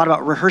 you hear a lot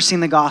about rehearsing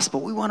the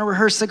gospel. We want to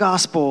rehearse the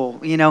gospel,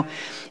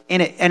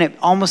 and it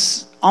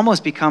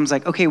almost becomes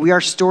like, okay, we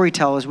are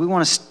storytellers. We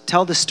want to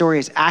tell the story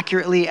as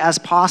accurately as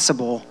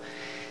possible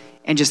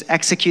and just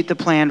execute the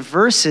plan,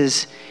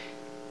 versus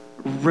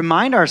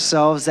remind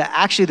ourselves that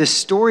actually the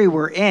story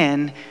we're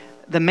in,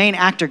 the main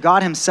actor,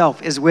 God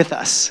himself, is with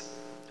us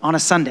on a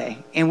Sunday.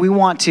 And we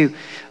want to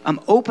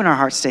open our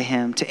hearts to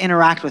him, to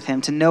interact with him,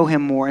 to know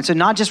him more. And so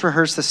not just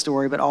rehearse the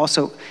story, but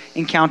also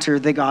encounter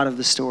the God of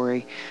the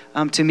story,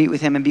 to meet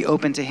with him and be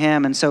open to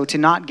him. And so to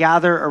not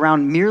gather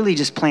around merely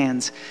just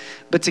plans,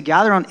 but to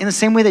gather on in the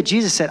same way that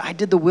Jesus said, I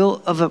did the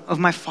will of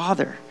my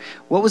Father.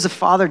 What was the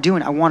Father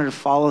doing? I wanted to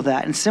follow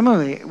that. And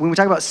similarly, when we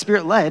talk about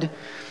Spirit-led,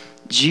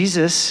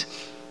 Jesus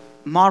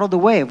modeled the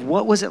way of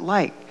what was it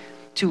like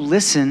to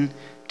listen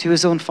to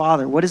his own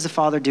Father. What is the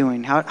Father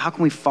doing? How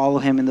can we follow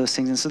him in those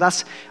things? And so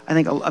that's, I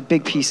think, a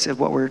big piece of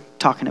what we're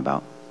talking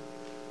about.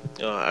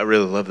 I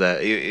really love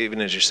that.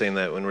 Even as you're saying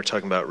that, when we're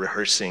talking about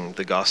rehearsing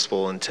the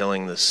gospel and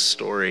telling the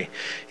story,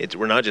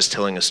 we're not just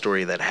telling a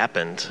story that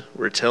happened.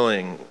 We're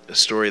telling a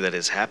story that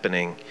is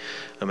happening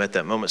at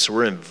that moment. So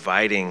we're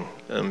inviting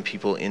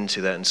people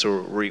into that. And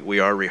so we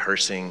are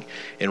rehearsing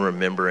and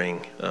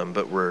remembering,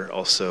 but we're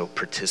also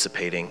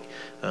participating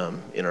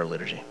in our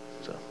liturgy.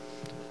 So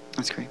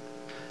that's great.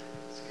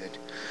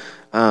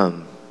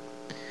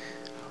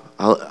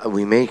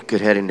 We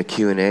could head into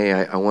Q&A.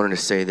 I wanted to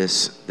say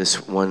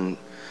this one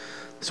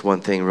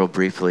thing real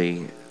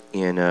briefly.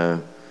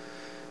 In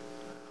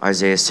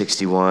Isaiah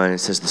 61, it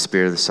says, the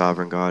Spirit of the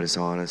sovereign God is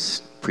on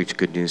us. Preach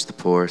good news to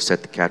the poor,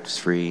 set the captives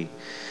free,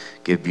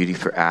 give beauty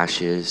for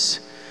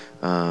ashes,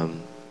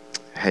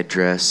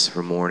 headdress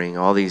for mourning,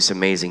 all these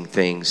amazing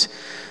things,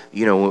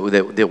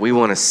 that we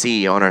want to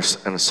see on a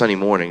Sunday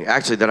morning.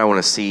 Actually, that I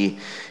want to see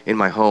in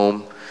my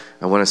home.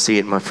 I want to see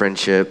it in my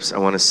friendships. I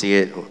want to see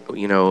it,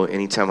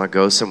 anytime I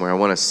go somewhere, I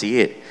want to see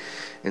it.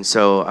 And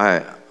so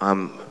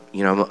I'm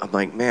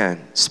like,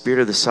 man, Spirit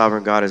of the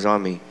sovereign God is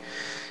on me.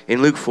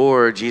 In Luke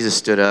 4, Jesus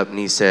stood up and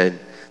he said,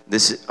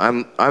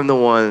 I'm the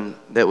one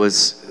that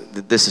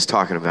this is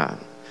talking about.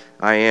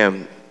 I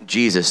am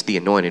Jesus, the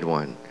anointed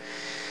one.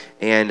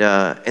 And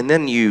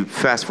then you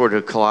fast forward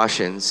to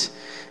Colossians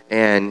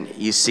and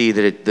you see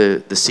that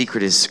the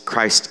secret is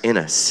Christ in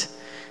us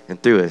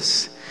and through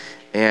us.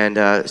 And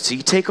so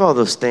you take all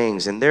those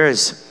things, and there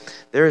is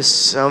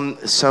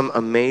some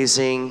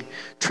amazing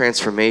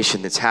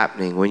transformation that's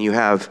happening when you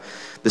have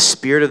the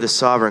Spirit of the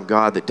sovereign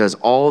God that does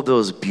all of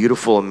those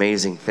beautiful,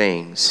 amazing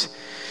things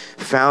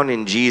found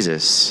in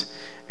Jesus,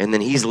 and then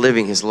he's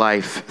living his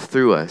life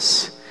through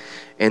us.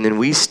 And then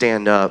we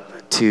stand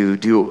up to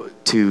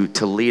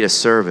lead a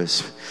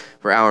service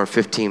for an hour and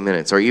 15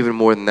 minutes, or even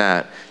more than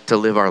that, to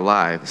live our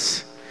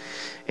lives.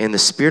 And the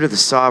Spirit of the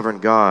sovereign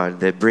God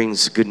that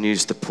brings good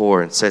news to the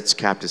poor and sets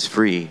captives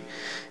free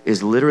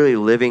is literally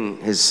living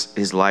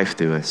his life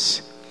through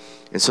us.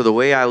 And so the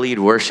way I lead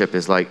worship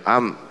is like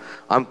I'm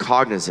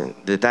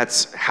cognizant that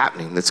that's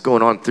happening, that's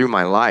going on through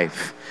my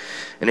life.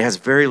 And it has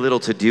very little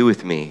to do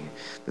with me.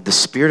 That the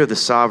Spirit of the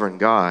sovereign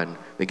God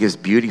that gives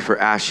beauty for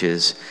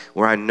ashes,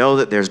 where I know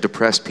that there's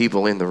depressed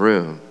people in the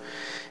room,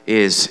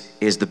 is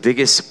the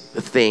biggest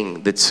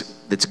thing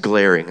that's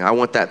glaring. I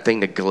want that thing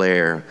to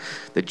glare,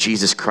 that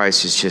Jesus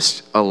Christ is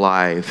just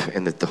alive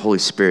and that the Holy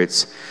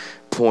Spirit's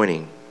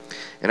pointing.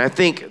 And I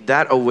think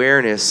that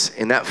awareness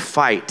and that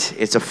fight,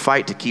 it's a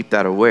fight to keep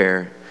that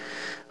aware.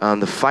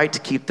 The fight to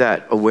keep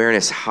that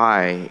awareness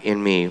high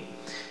in me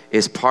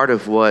is part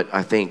of what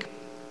I think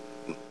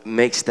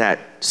makes that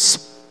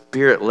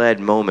Spirit-led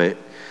moment,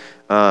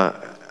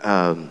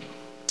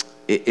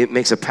 it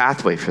makes a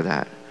pathway for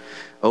that.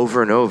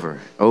 Over and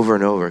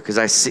over,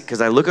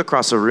 because I look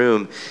across a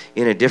room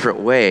in a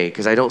different way,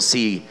 because I don't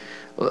see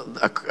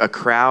a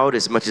crowd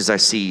as much as I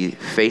see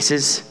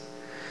faces,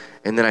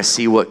 and then I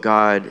see what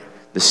God,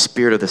 the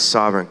Spirit of the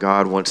sovereign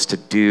God, wants to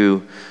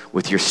do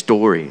with your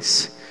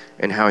stories,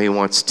 and how he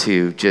wants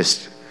to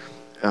just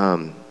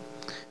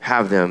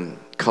have them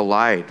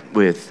collide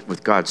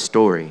with God's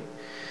story.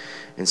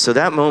 And so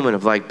that moment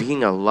of like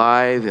being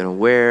alive and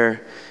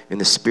aware in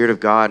the Spirit of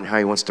God and how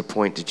he wants to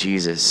point to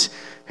Jesus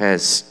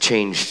has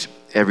changed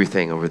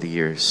everything over the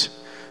years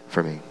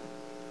for me.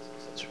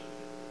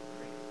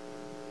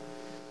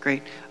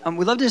 Great.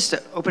 We'd love to just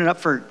open it up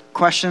for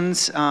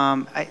questions.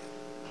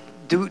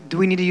 Do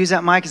we need to use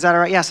that mic? Is that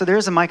all right? Yeah, so there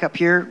is a mic up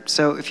here.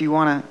 So if you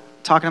want to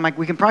talk on the mic,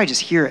 we can probably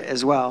just hear it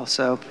as well.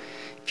 So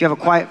if you have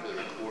a quiet...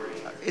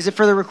 Is it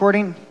for the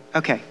recording?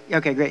 Okay,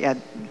 great, yeah.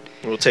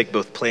 We'll take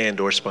both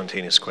planned or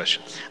spontaneous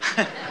questions.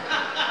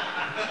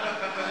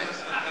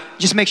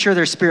 Just make sure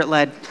they're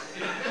Spirit-led.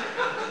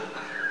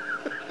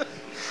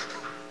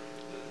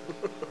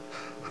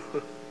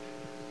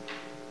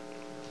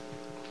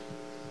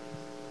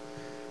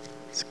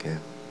 That's good.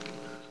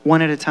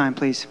 One at a time,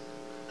 please.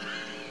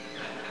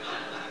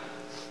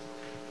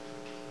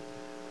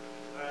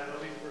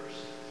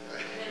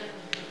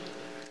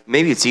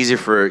 maybe it's easier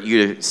for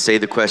you to say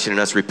the question and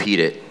us repeat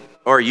it,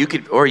 or you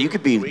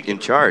could be in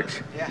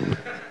charge. Yeah.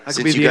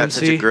 Since you got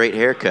such a great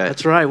haircut.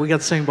 That's right. We got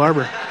the same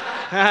barber.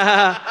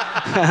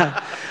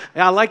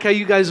 Yeah, I like how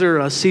you guys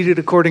are seated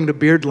according to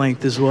beard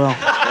length as well.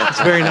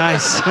 It's very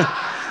nice.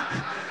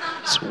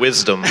 It's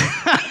wisdom.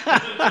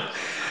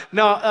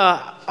 Now,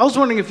 I was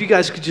wondering if you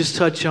guys could just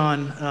touch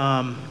on,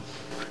 I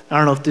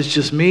don't know if this is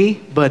just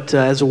me, but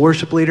as a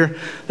worship leader,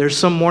 there's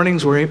some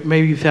mornings where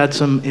maybe you've had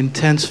some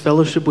intense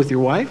fellowship with your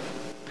wife,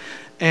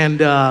 and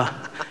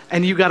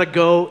you got to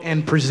go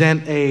and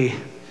present a,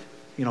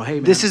 hey,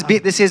 man.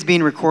 This is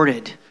being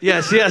recorded.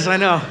 Yes, I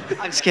know.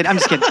 I'm just kidding.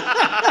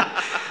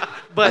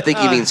 But I think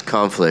he means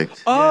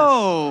conflict.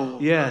 Oh.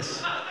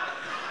 Yes.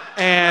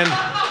 And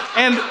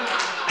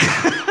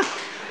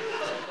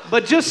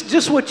but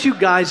just what you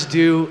guys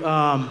do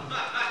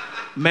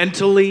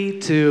mentally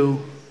to,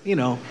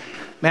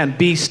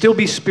 still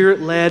be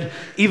spirit-led,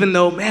 even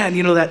though,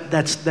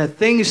 that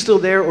thing is still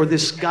there, or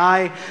this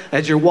guy,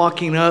 as you're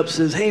walking up,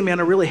 says, hey, man,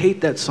 I really hate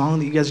that song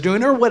that you guys are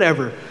doing, or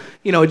whatever.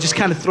 It just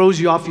kind of throws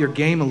you off your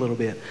game a little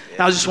bit.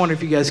 I was just wondering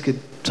if you guys could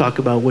talk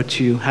about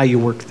how you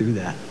work through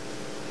that.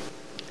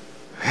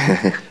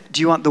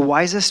 Do you want the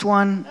wisest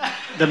one,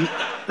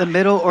 the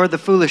middle, or the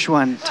foolish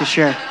one to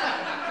share?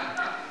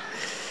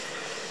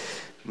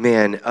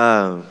 Man,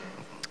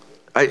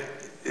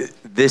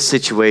 this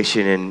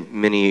situation and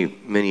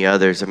many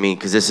others. I mean,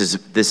 because this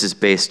is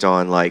based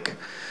on like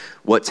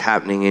what's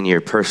happening in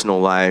your personal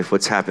life,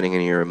 what's happening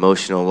in your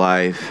emotional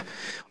life,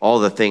 all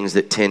the things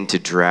that tend to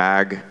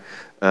drag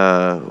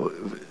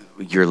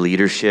your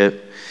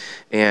leadership.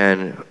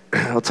 And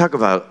I'll talk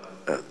about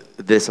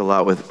this a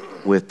lot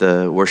with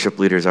the worship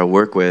leaders I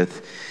work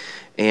with,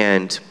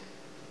 and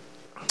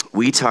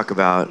we talk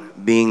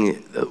about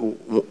being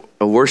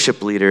a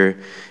worship leader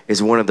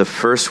is one of the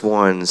first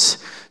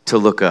ones to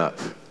look up.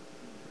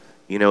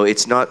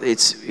 It's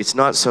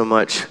not so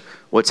much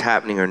what's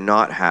happening or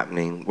not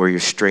happening where your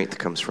strength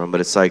comes from,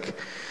 but it's like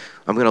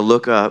I'm gonna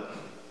look up.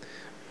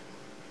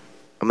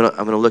 I'm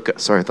gonna look up.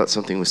 Sorry, I thought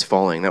something was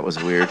falling. That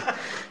was weird.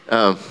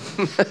 I'm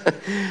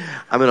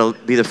gonna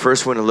be the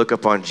first one to look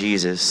up on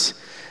Jesus,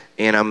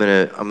 and I'm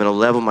gonna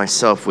level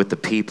myself with the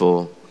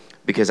people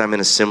because I'm in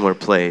a similar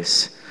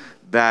place.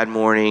 Bad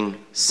morning,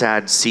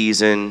 sad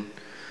season,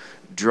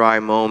 dry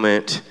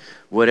moment,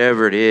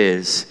 whatever it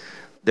is,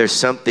 there's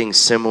something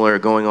similar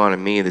going on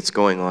in me that's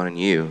going on in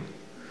you.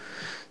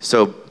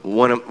 So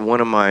one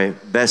of my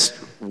best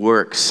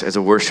works as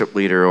a worship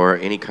leader or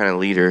any kind of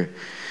leader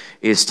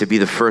is to be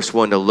the first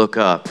one to look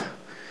up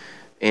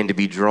and to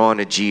be drawn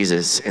to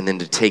Jesus and then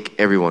to take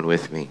everyone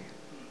with me.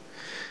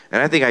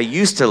 And I think I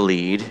used to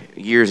lead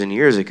years and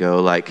years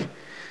ago, like,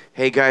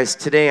 hey guys,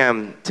 today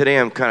I'm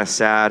kind of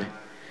sad.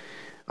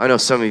 I know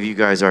some of you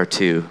guys are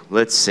too.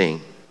 Let's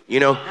sing,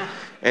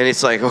 And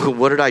it's like, oh,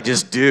 what did I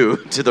just do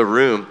to the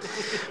room?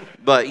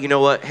 But you know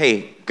what?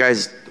 Hey,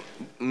 guys,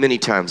 many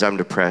times I'm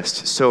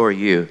depressed. So are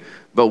you.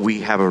 But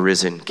we have a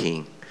risen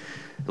King.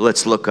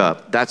 Let's look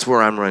up. That's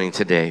where I'm running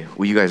today.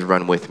 Will you guys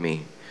run with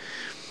me?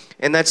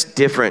 And that's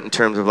different in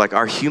terms of like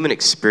our human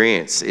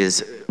experience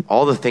is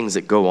all the things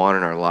that go on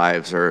in our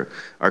lives are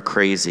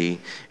crazy.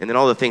 And then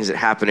all the things that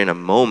happen in a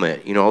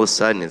moment, all of a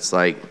sudden it's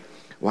like,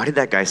 why did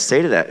that guy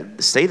say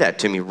that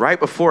to me right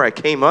before I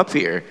came up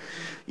here?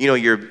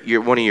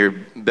 You're one of your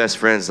best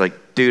friends,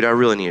 like, dude, I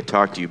really need to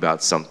talk to you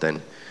about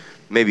something.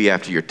 Maybe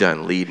after you're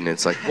done leading,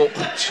 it's like, whoa.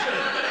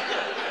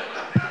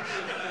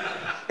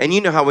 And you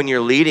know how when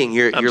you're leading,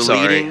 you're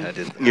leading.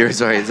 You're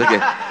sorry, it's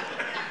okay.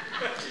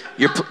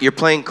 You're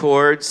playing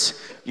chords,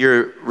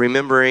 you're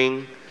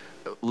remembering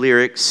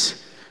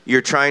lyrics,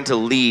 you're trying to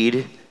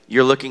lead,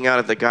 you're looking out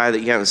at the guy that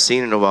you haven't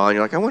seen in a while, and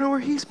you're like, I wonder where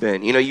he's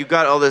been. You've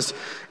got all this,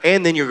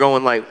 and then you're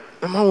going like,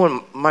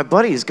 my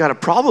buddy's got a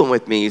problem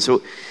with me.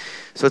 So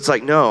it's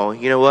like, no,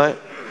 you know what?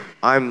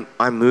 I'm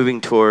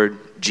moving toward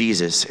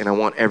Jesus, and I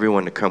want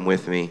everyone to come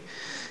with me.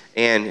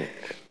 And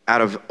out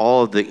of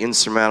all of the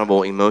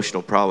insurmountable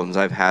emotional problems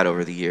I've had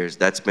over the years,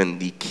 that's been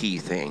the key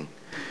thing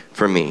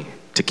for me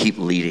to keep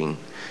leading,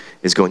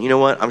 is going, you know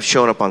what? I'm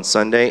showing up on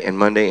Sunday and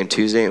Monday and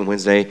Tuesday and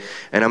Wednesday,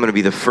 and I'm going to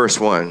be the first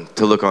one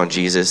to look on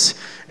Jesus,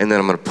 and then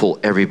I'm going to pull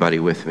everybody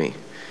with me.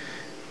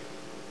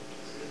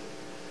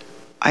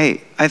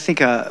 I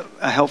think a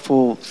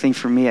helpful thing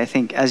for me, I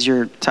think as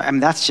you're,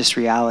 that's just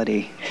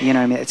reality.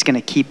 It's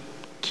going to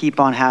keep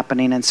on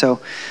happening. And so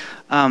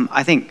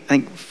I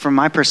think from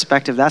my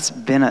perspective, that's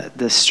been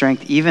the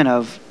strength even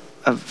of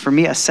for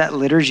me, a set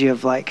liturgy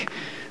of like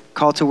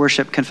call to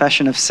worship,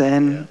 confession of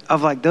sin,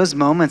 of like those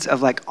moments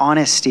of like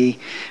honesty.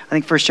 I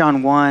think 1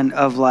 John 1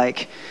 of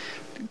like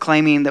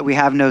claiming that we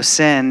have no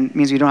sin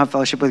means we don't have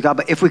fellowship with God.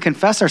 But if we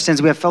confess our sins,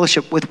 we have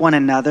fellowship with one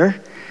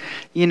another,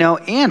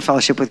 and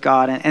fellowship with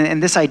God.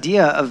 And this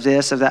idea of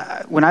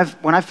that, when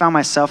I found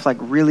myself like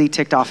really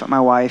ticked off at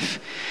my wife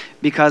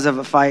because of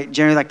a fight,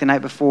 generally like the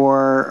night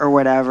before or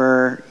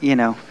whatever,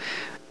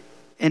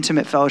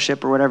 intimate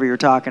fellowship or whatever you're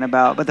talking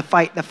about, but the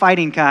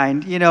fighting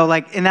kind,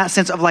 like in that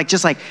sense of like,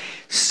 just like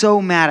so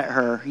mad at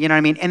her, you know what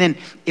I mean? And then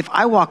if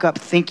I walk up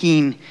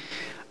thinking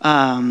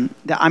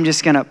that I'm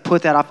just going to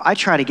put that off. I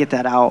try to get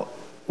that out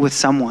with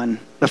someone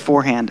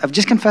beforehand of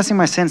just confessing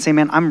my sin, saying,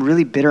 man, I'm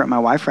really bitter at my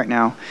wife right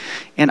now.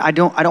 And I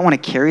don't want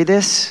to carry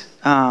this.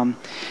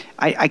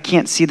 I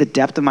can't see the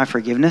depth of my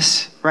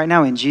forgiveness right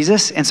now in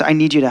Jesus. And so I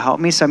need you to help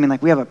me. So, I mean,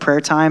 like, we have a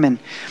prayer time, and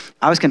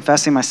I was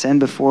confessing my sin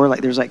before.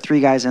 Like, there's like 3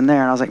 guys in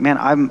there, and I was like, man,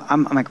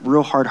 I'm like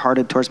real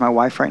hard-hearted towards my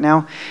wife right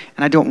now,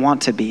 and I don't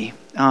want to be.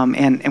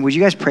 And would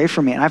you guys pray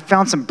for me? And I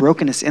found some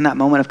brokenness in that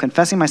moment of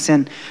confessing my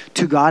sin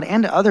to God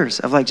and to others,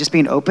 of like just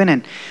being open.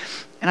 And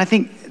I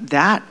think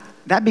that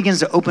begins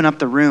to open up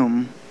the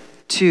room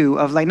too,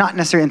 of like not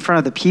necessarily in front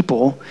of the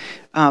people,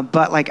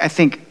 but like I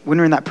think when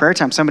we're in that prayer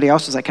time, somebody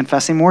else was like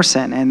confessing more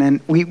sin, and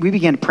then we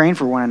began praying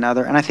for one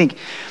another. And I think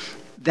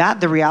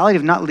that the reality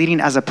of not leading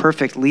as a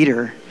perfect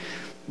leader,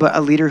 but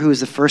a leader who is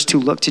the first to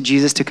look to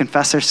Jesus, to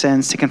confess their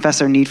sins, to confess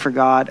their need for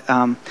God,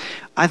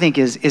 I think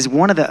is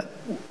one of the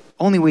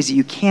only ways that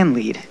you can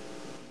lead,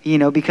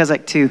 because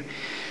like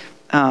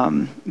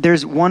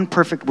there's one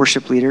perfect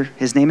worship leader.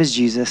 His name is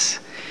Jesus.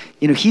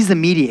 He's the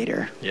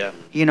mediator. Yeah.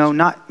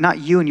 Not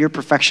you and your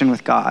perfection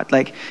with God.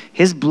 Like,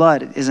 his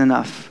blood is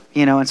enough,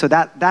 and so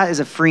that is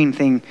a freeing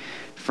thing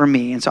for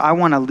me. And so I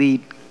want to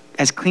lead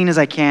as clean as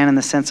I can in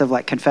the sense of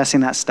like confessing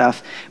that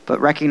stuff, but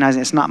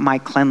recognizing it's not my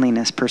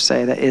cleanliness per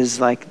se that is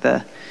like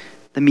the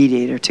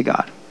mediator to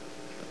God.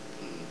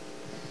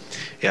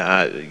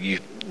 Yeah,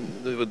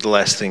 the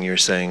last thing you were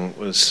saying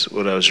was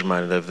what I was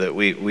reminded of, that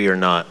we're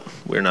not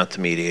the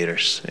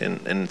mediators,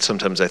 and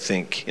sometimes I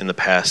think in the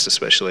past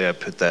especially I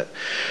put that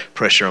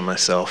pressure on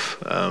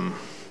myself,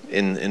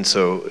 and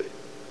so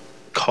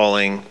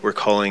we're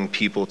calling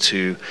people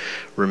to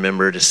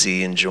remember to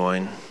see and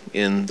join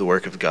in the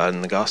work of God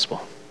in the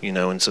gospel,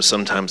 and so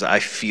sometimes I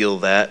feel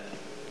that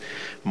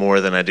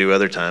more than I do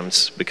other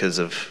times because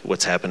of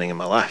what's happening in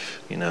my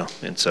life,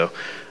 and so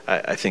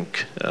I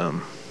think.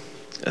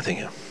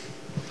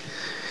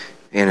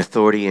 And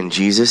authority in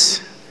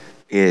Jesus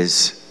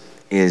it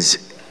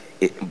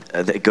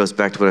goes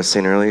back to what I was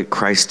saying earlier,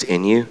 Christ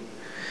in you.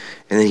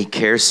 And then he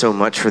cares so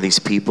much for these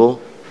people,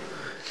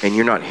 and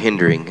you're not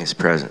hindering his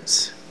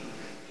presence.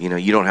 You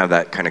don't have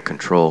that kind of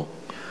control.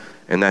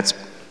 And that's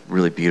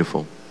really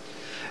beautiful.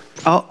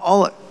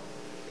 Can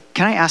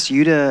I ask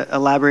you to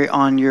elaborate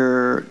on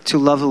to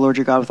love the Lord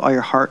your God with all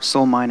your heart,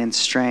 soul, mind, and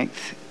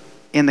strength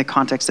in the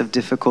context of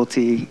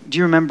difficulty? Do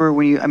you remember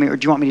or do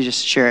you want me to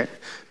just share it?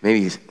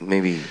 Maybe.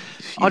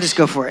 I'll just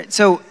go for it.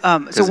 So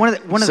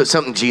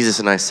something Jesus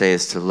and I say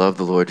is to love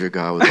the Lord your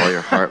God with all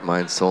your heart,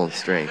 mind, soul, and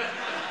strength.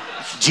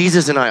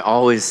 Jesus and I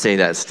always say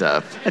that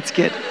stuff. That's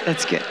good.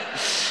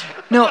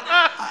 No,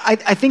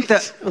 I think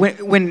that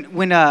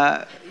when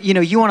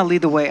you want to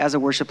lead the way as a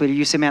worship leader,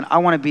 you say, man, I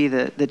want to be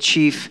the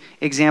chief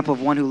example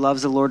of one who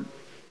loves the Lord,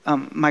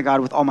 my God,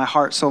 with all my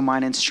heart, soul,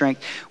 mind, and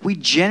strength. We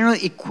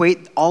generally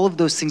equate all of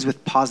those things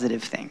with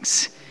positive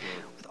things.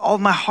 All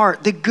of my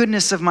heart, the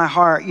goodness of my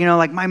heart,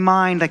 like my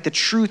mind, like the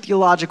true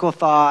theological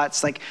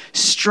thoughts, like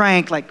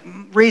strength, like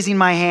raising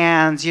my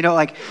hands,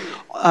 like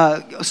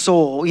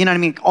soul, you know what I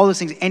mean? All those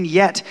things. And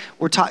yet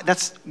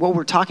that's what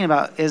we're talking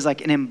about, is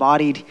like an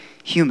embodied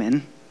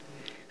human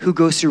who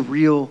goes through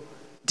real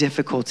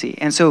difficulty.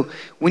 And so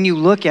when you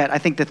look at, I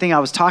think the thing I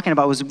was talking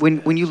about was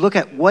when you look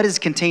at what is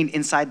contained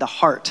inside the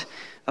heart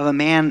of a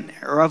man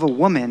or of a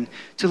woman,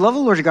 to love the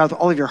Lord your God with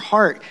all of your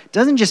heart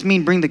doesn't just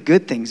mean bring the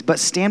good things, but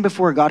stand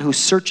before a God who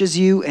searches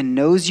you and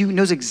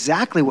knows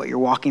exactly what you're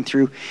walking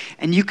through.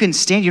 And you can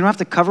stand, you don't have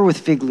to cover with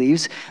fig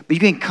leaves, but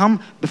you can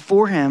come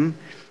before him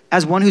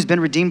as one who's been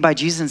redeemed by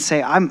Jesus and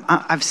say,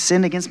 I've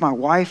sinned against my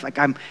wife, like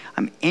I'm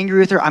angry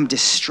with her, I'm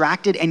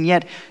distracted, and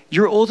yet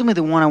you're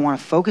ultimately the one I want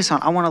to focus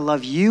on. I want to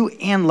love you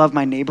and love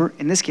my neighbor,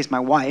 in this case my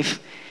wife,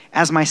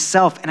 as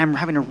myself, and I'm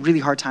having a really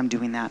hard time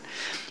doing that.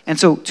 And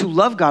so to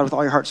love God with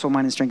all your heart, soul,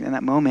 mind, and strength in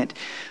that moment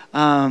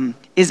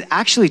is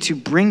actually to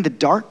bring the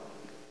dark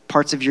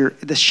parts of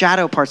the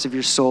shadow parts of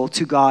your soul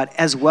to God,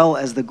 as well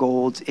as the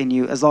gold in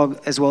you, as well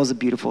as the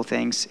beautiful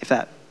things, if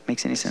that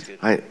makes any sense.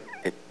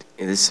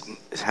 This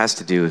has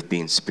to do with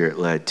being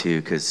spirit-led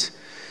too, because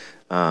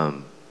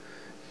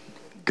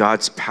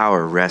God's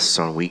power rests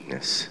on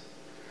weakness.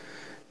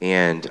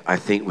 And I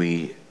think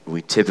we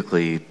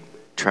typically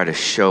try to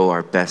show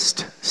our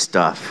best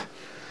stuff.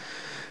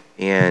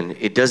 And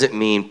it doesn't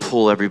mean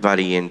pull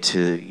everybody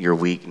into your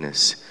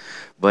weakness,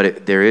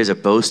 but there is a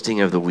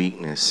boasting of the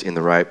weakness in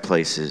the right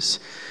places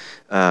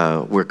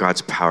where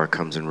God's power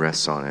comes and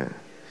rests on it.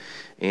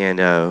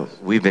 And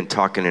we've been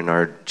talking in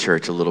our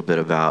church a little bit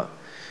about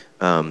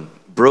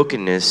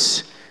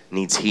brokenness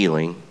needs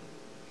healing,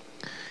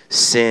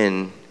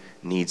 sin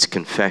needs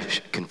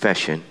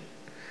confession,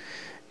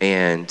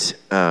 and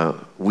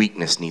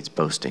weakness needs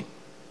boasting.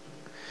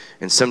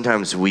 And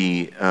sometimes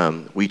we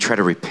try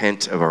to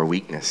repent of our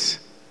weakness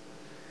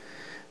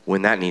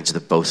when that needs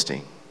the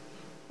boasting.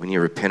 We need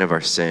to repent of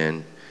our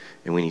sin,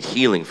 and we need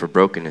healing for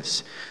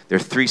brokenness. There are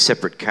 3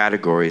 separate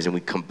categories, and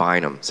we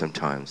combine them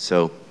sometimes.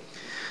 So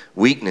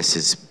weakness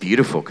is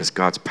beautiful because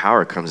God's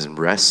power comes and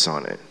rests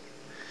on it.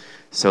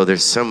 So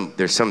there's some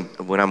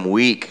when I'm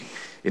weak,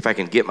 if I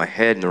can get my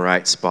head in the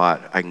right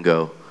spot, I can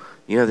go,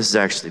 this is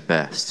actually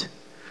best.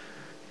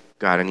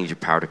 God, I need your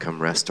power to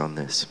come rest on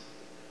this.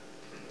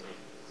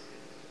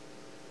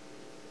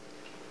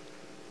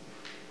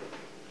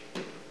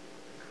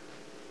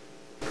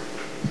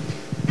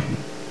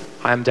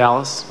 Hi, I'm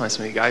Dallas. Nice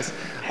to meet you guys.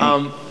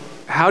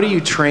 How do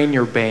you train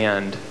your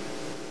band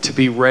to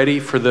be ready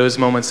for those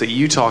moments that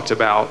you talked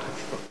about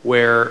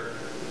where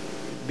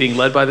being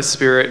led by the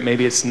Spirit,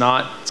 maybe it's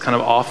kind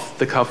of off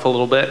the cuff a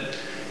little bit,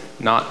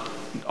 not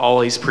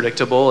always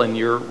predictable, and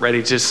you're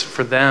ready just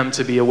for them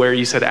to be aware.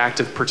 You said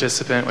active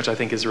participant, which I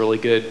think is really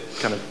good,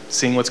 kind of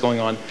seeing what's going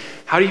on.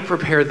 How do you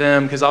prepare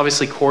them? Because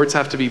obviously chords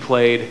have to be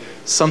played.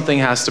 Something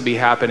has to be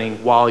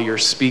happening while you're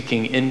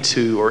speaking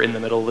into or in the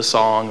middle of the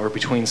song or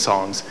between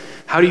songs.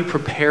 How do you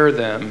prepare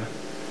them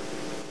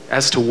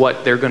as to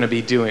what they're going to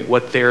be doing,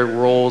 what their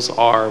roles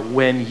are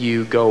when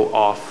you go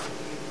off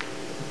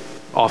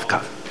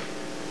cuff?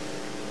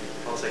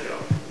 I'll take it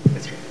off.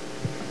 That's right.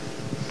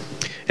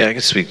 Yeah, I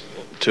can speak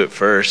to it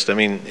first. I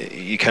mean,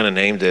 you kind of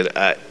named it.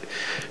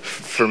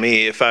 For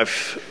me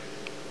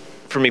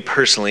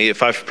personally,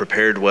 if I've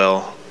prepared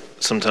well,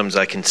 sometimes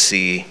I can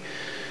see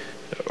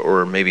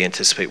or maybe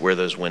anticipate where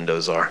those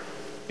windows are.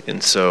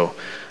 And so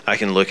I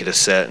can look at a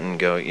set and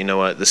go, you know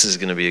what, this is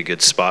going to be a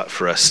good spot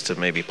for us to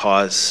maybe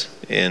pause.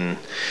 And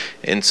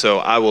so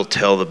I will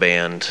tell the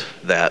band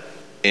that,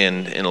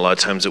 and a lot of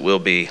times it will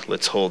be,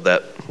 let's hold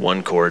that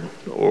one chord,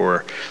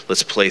 or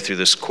let's play through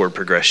this chord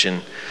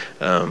progression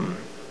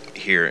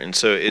here. And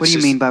so it's what do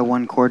you mean by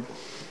one chord?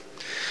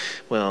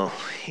 Well,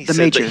 he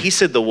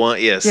said the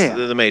one, yes, yeah.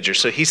 The major.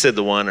 So he said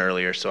the one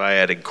earlier, so I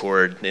added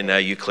chord, and now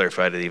you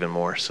clarified it even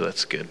more, so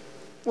that's good.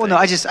 Well, no,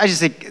 I just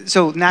think,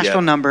 so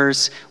natural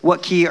numbers,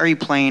 what key are you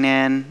playing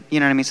in?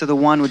 You know what I mean? So the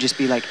one would just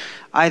be like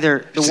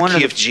either the one or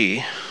key of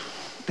G.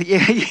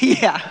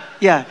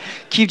 Yeah.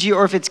 Key of G,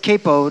 or if it's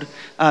capoed,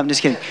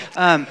 just kidding.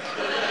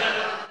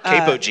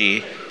 Capo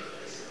G.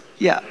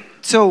 Yeah.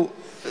 So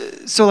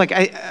like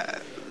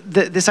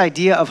this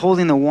idea of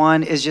holding the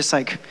one is just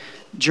like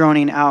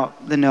droning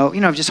out the note,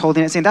 just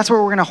holding it, saying that's what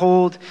we're going to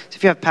hold. So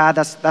if you have pad,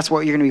 that's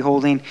what you're going to be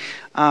holding.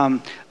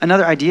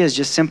 Another idea is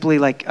just simply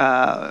like,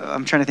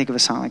 I'm trying to think of a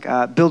song,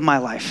 like Build My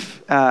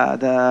Life.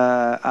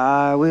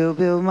 I will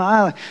build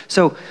my life.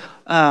 So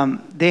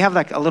they have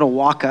like a little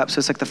walk up. So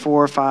it's like the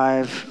 4 or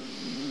 5,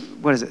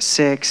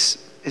 6,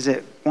 is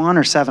it 1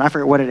 or 7? I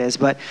forget what it is,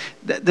 but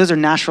those are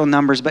natural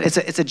numbers, but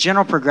it's a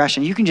general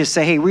progression. You can just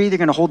say, hey, we're either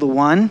going to hold the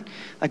 1,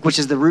 like which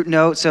is the root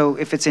note. So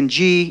if it's in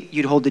G,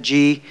 you'd hold the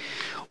G.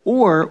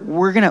 Or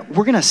we're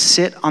gonna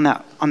sit on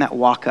that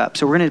walk up.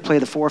 So we're gonna play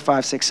the 4,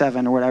 5, 6,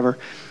 7 or whatever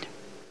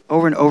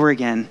over and over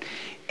again.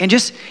 And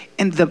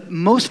the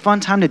most fun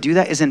time to do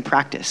that is in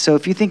practice. So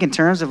if you think in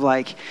terms of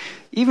like,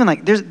 even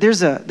like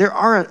there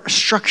are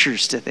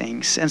structures to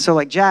things. And so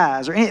like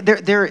jazz or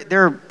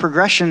there are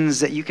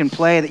progressions that you can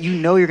play that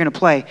you're gonna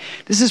play.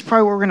 This is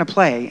probably what we're gonna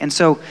play. And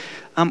so,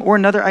 or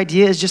another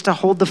idea is just to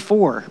hold the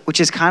 4,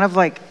 which is kind of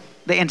like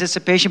the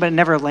anticipation, but it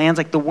never lands.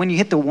 Like when you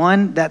hit the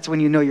 1, that's when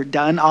you know you're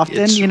done often,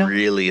 It's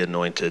really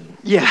anointed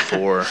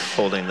before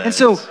holding that. And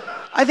so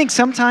I think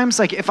sometimes,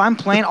 like if I'm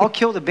playing, I'll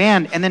kill the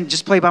band and then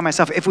just play by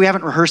myself if we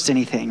haven't rehearsed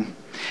anything,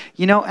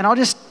 and I'll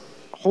just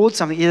hold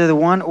something, either the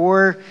 1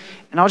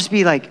 and I'll just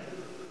be like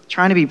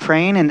trying to be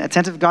praying and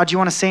attentive. God, do you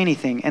want to say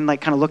anything? And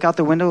like kind of look out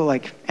the window,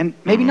 like, and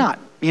maybe not,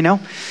 go.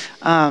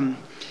 I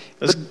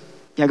was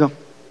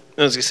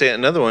going to say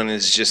another one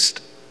is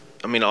just,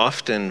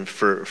 often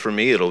for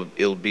me,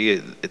 it'll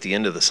be at the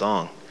end of the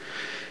song.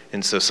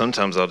 And so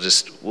sometimes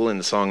we'll end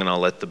the song and I'll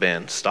let the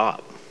band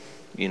stop,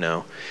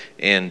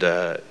 and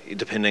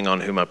depending on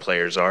who my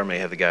players are, may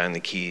have the guy on the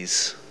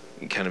keys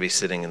and kind of be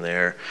sitting in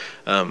there.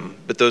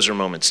 But those are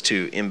moments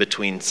too, in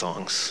between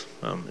songs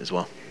as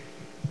well.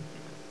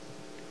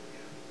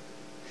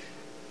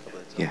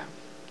 Yeah.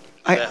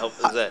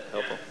 Is that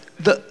helpful?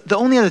 The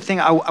only other thing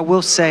I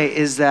will say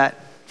is that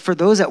for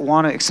those that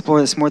want to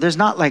explore this more, there's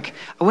not like,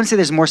 I wouldn't say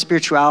there's more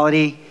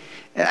spirituality.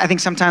 I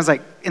think sometimes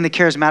like in the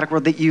charismatic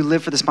world that you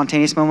live for the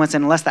spontaneous moments,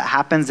 and unless that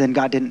happens, then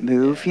God didn't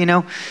move,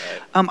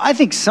 I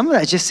think some of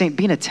that is just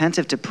being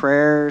attentive to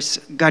prayers.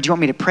 God, do you want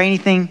me to pray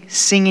anything,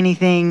 sing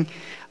anything?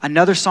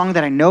 Another song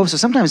that I know. So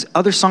sometimes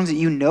other songs that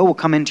will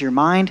come into your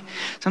mind.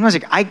 Sometimes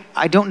like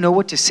I don't know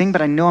what to sing,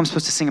 but I know I'm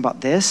supposed to sing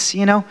about this,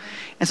 And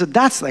so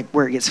that's like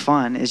where it gets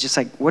fun, is just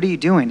like, what are you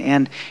doing?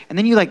 And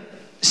then you like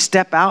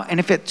step out, and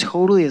if it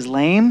totally is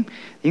lame,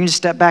 you can just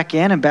step back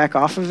in and back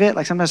off of it.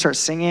 Like sometimes I start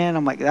singing,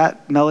 I'm like,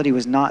 that melody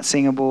was not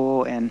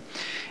singable. And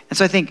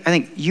so I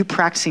think you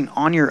practicing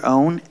on your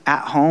own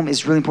at home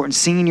is really important.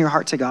 Singing your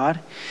heart to God,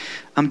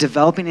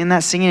 developing in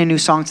that, singing a new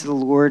song to the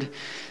Lord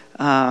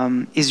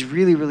is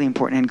really, really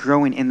important, and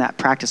growing in that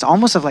practice,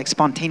 almost of like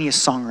spontaneous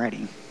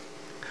songwriting.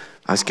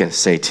 I was going to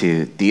say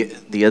too,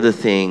 the other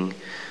thing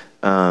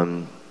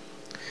I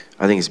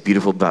think is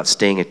beautiful about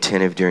staying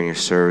attentive during your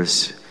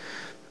service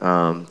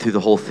through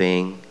the whole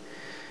thing.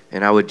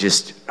 And I would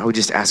just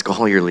ask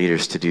all your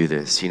leaders to do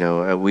this.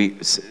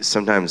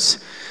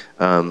 Sometimes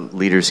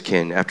leaders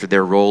can, after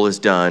their role is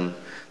done,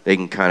 they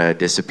can kind of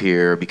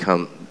disappear,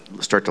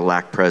 start to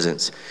lack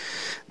presence.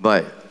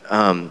 But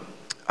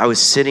I was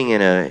sitting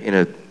in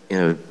a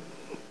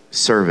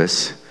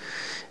service,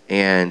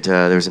 and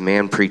there was a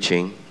man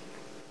preaching,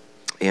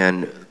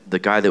 and the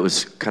guy that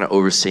was kind of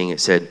overseeing it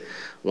said, I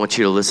want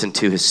you to listen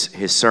to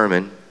his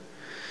sermon,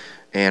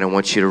 and I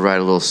want you to write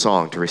a little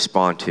song to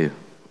respond to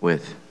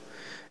with.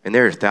 And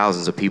there are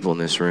thousands of people in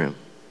this room.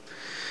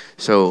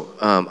 So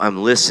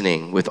I'm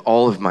listening with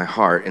all of my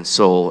heart and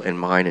soul and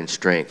mind and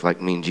strength, like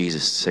me and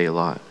Jesus say a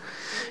lot.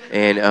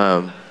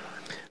 And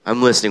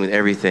I'm listening with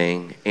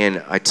everything,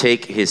 and I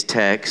take his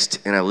text,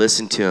 and I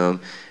listen to him,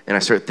 and I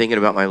start thinking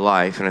about my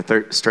life, and I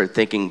start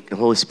thinking,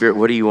 Holy Spirit,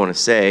 what do you want to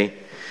say?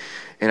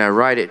 And I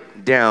write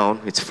it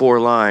down. It's 4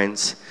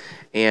 lines,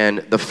 and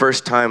the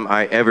first time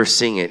I ever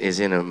sing it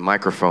is in a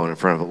microphone in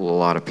front of a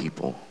lot of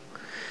people.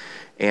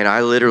 And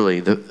I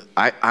literally,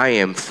 I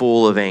am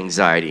full of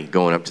anxiety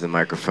going up to the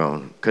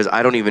microphone, because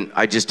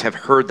I just have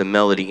heard the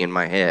melody in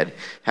my head,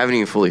 haven't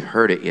even fully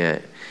heard it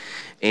yet.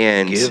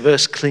 And give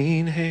us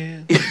clean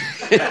hands.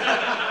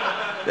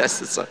 That's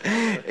the song.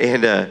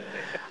 And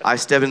I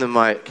step in the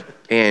mic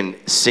and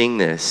sing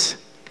this,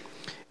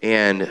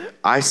 and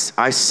I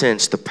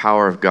sense the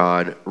power of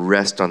God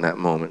rest on that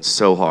moment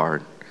so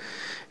hard.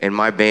 And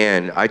my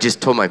band, I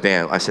just told my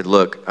band, I said,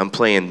 look, I'm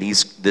playing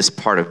this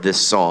part of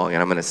this song,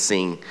 and I'm going to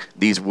sing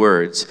these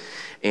words.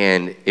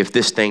 And if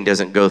this thing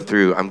doesn't go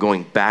through, I'm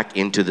going back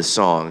into the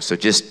song. So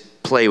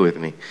just play with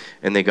me.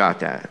 And they got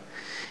that.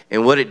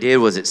 And what it did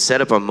was it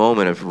set up a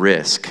moment of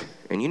risk.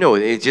 And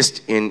it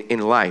just in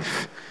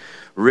life,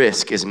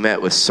 risk is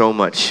met with so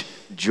much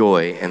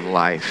joy and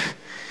life.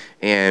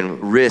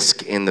 And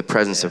risk in the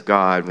presence of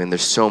God,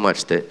 there's so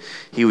much that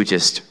he would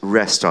just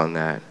rest on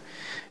that.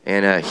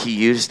 And he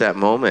used that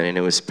moment, and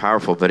it was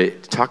powerful.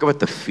 But talk about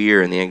the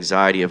fear and the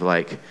anxiety of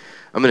like,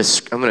 I'm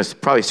gonna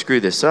probably screw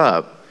this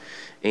up,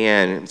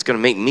 and it's gonna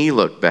make me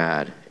look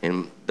bad,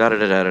 and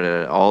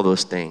all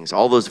those things,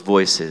 all those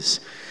voices.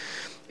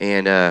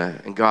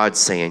 And God's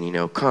saying,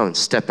 come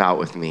step out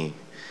with me,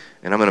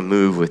 and I'm going to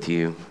move with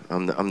you.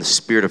 I'm the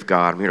Spirit of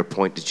God. I'm here to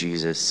point to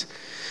Jesus.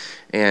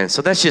 And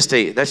so that's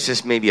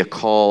just maybe a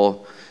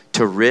call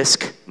to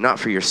risk, not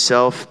for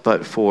yourself,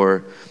 but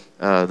for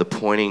the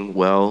pointing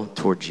well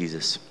toward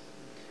Jesus.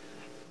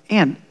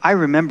 And I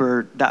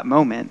remember that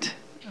moment.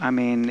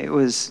 It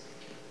was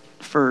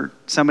for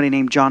somebody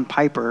named John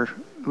Piper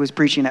who was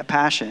preaching at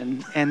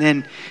Passion,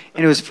 and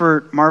it was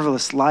for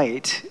Marvelous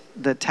Light,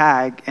 the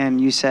tag,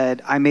 and you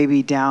said, I may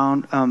be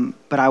down,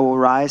 but I will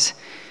rise.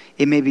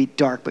 It may be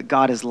dark, but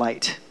God is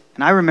light.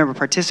 And I remember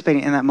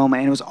participating in that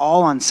moment, and it was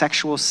all on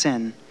sexual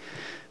sin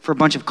for a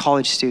bunch of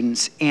college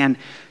students. And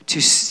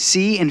to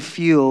see and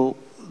feel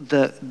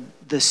the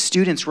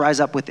students rise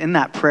up within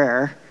that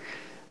prayer,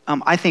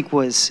 I think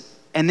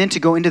and then to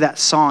go into that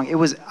song,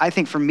 I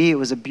think for me, it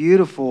was a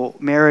beautiful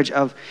marriage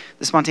of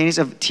the spontaneous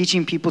of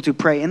teaching people to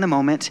pray in the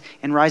moment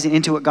and rising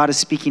into what God is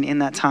speaking in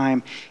that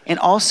time, and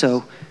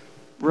also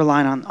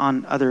relying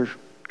on other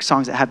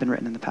songs that have been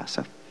written in the past.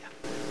 So, yeah.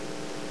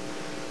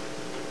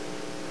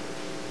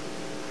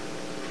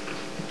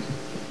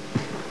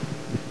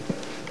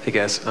 Hey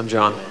guys, I'm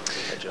John.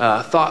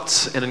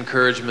 Thoughts and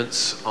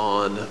encouragements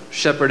on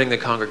shepherding the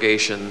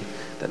congregation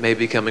that may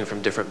be coming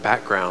from different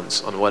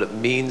backgrounds on what it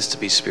means to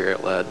be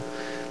Spirit-led.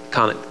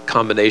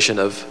 Combination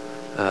of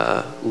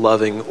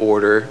loving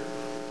order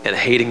and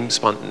hating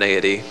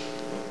spontaneity,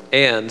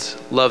 and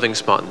loving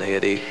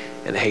spontaneity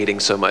and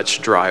hating so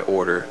much dry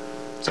order.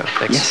 So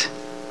thanks. Yes.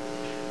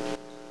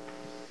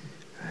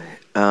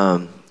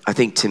 I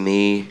think to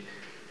me,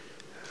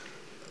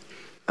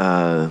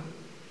 I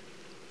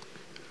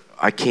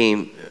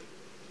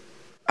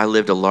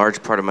lived a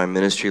large part of my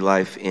ministry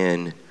life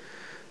in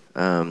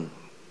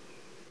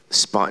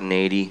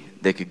spontaneity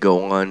that could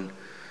go on,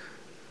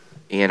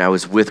 and I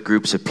was with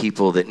groups of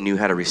people that knew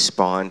how to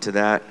respond to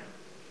that.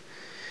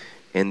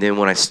 And then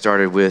when I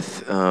started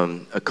with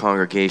a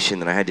congregation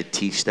that I had to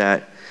teach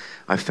that,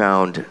 I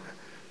found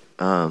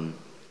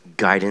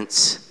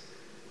guidance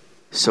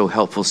so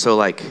helpful. So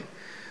like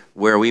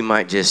where we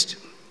might just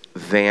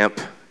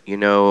vamp,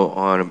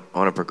 on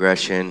a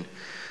progression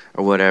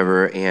or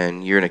whatever,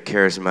 and you're in a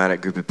charismatic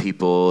group of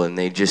people, and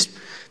they knew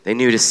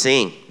to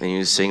sing. They knew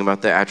to sing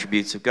about the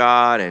attributes of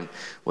God and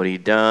what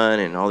he'd done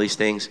and all these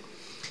things.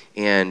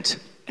 And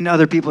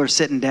other people are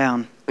sitting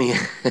down. And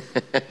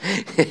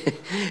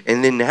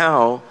then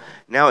now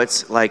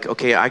it's like,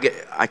 okay, I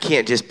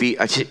can't just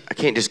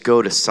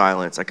go to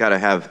silence. I got to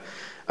have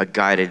a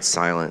guided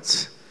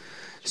silence.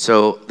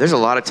 So there's a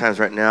lot of times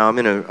right now I'm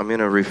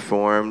in a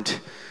Reformed,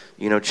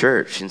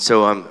 church, and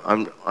so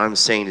I'm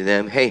saying to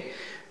them, hey,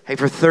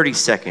 for 30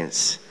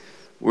 seconds,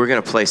 we're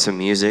gonna play some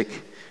music,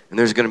 and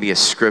there's gonna be a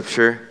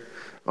scripture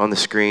on the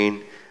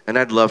screen, and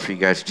I'd love for you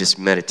guys to just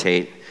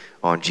meditate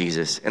on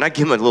Jesus. And I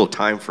give them a little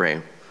time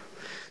frame,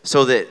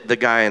 so that the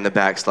guy in the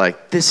back's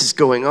like, this is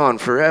going on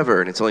forever,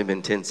 and it's only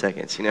been 10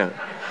 seconds,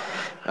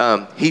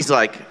 He's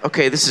like,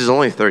 okay, this is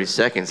only 30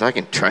 seconds. I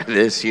can try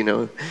this,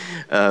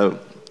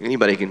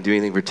 Anybody can do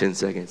anything for 10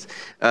 seconds.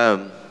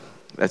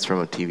 That's from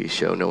a TV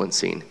show no one's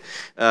seen.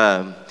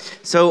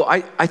 So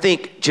I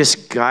think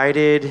just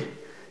guided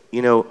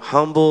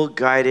humble,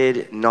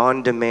 guided,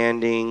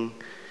 non-demanding.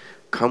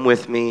 Come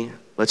with me.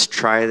 Let's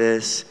try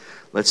this.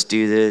 Let's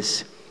do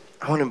this.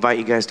 I want to invite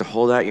you guys to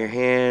hold out your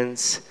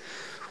hands.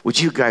 Would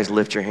you guys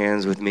lift your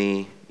hands with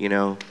me,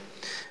 And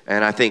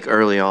I think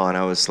early on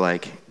I was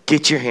like,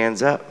 get your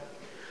hands up.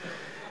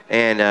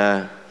 And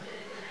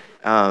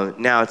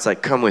now it's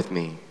like, come with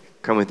me.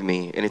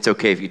 And it's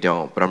okay if you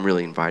don't, but I'm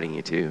really inviting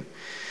you to.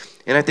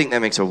 And I think that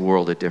makes a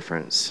world of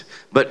difference.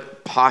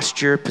 But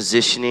posture,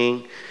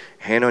 positioning,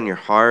 hand on your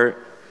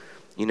heart,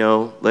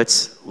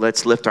 let's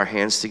lift our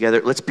hands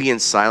together. Let's be in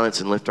silence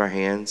and lift our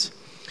hands.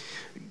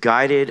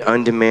 Guided,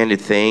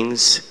 undemanded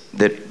things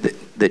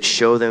that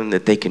show them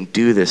that they can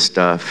do this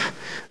stuff,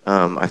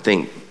 I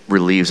think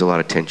relieves a lot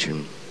of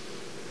tension.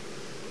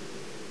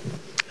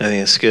 I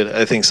think it's good.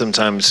 I think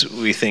sometimes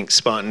we think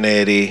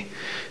spontaneity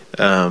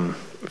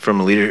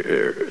from a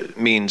leader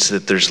means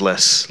that there's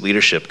less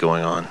leadership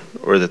going on,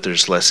 or that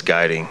there's less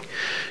guiding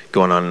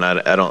going on.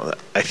 And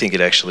I think it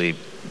actually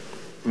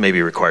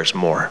maybe requires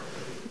more.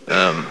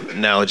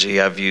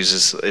 Analogy I've used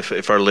is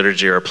if our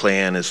liturgy or our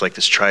plan is like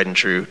this tried and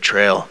true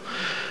trail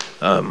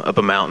up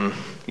a mountain,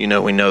 we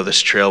know this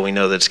trail, we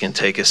know that it's going to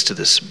take us to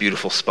this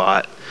beautiful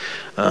spot,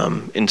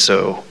 and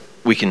so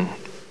we can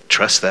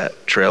trust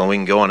that trail and we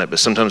can go on it. But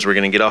sometimes we're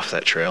going to get off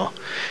that trail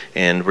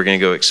and we're going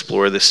to go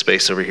explore this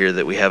space over here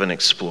that we haven't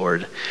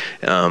explored.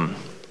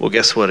 Well,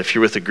 guess what? If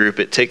you're with a group,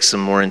 it takes some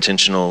more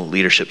intentional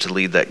leadership to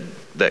lead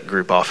that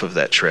group off of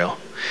that trail.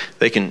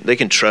 They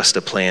can trust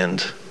a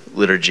planned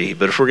liturgy,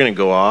 but if we're going to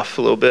go off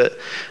a little bit,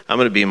 I'm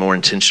going to be more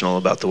intentional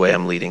about the way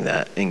I'm leading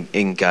that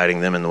and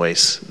guiding them in the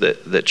ways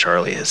that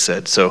Charlie has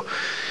said. So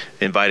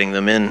inviting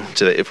them in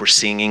to, if we're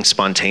singing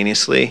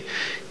spontaneously,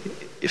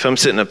 if I'm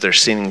sitting up there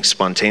singing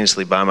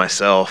spontaneously by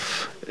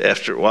myself,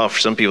 after a while, for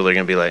some people, they're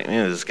going to be like,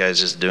 this guy's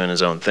just doing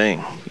his own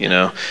thing,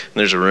 And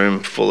there's a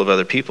room full of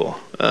other people.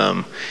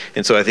 And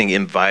so I think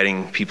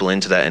inviting people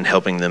into that and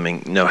helping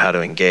them know how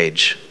to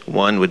engage.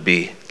 One would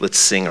be, let's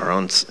sing our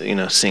own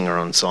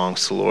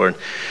songs to the Lord,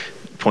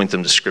 point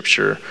them to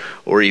Scripture,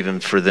 or even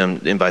for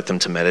them, invite them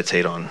to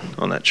meditate on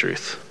that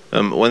truth.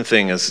 One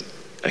thing is,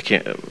 at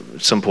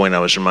some point I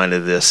was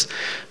reminded of this.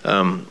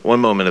 One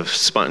moment of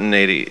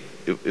spontaneity,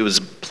 it was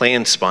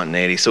planned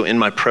spontaneity. So in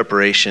my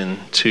preparation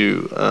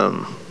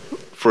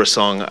for a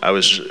song, I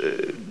was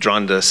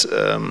drawn to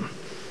Psalm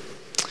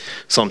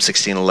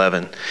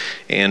 16:11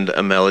 and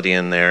a melody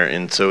in there.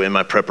 And so in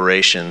my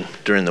preparation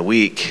during the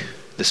week,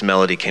 this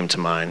melody came to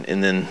mind.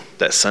 And then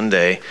that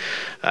Sunday,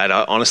 I'd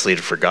honestly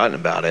forgotten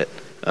about it.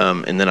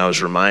 And then I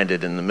was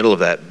reminded in the middle of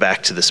that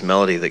back to this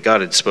melody that God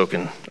had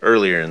spoken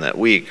earlier in that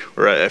week,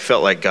 or I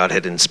felt like God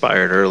had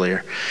inspired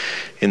earlier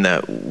in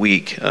that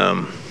week.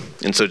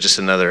 And so just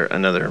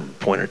another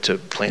pointer to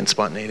planned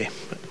spontaneity.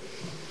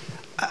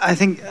 I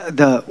think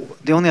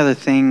the only other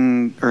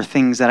thing or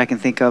things that I can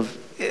think of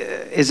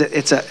is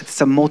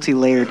it's a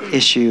multi-layered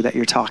issue that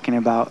you're talking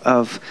about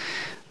of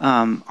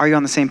are you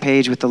on the same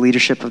page with the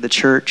leadership of the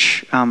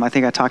church? I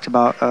think I talked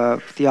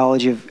about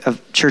theology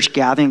of church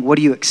gathering. What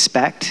do you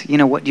expect?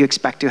 What do you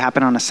expect to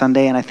happen on a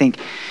Sunday? And I think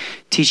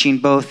teaching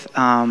both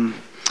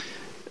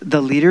the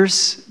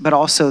leaders, but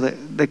also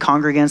the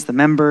congregants, the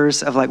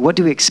members of what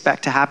do we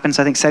expect to happen?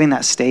 So I think setting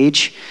that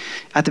stage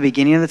at the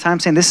beginning of the time,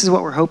 saying this is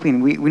what we're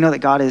hoping. We know that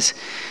God is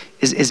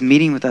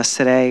meeting with us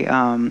today.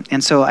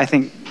 And so I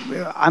think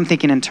I'm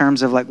thinking in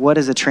terms of what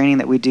is the training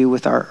that we do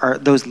with our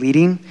those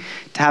leading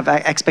to have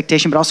that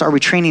expectation, but also are we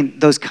training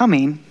those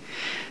coming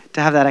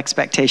to have that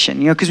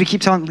expectation? Because we keep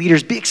telling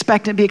leaders, be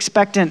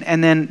expectant.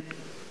 And then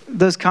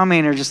those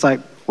coming are just like,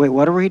 wait,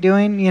 what are we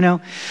doing?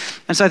 And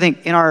so I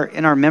think in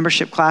our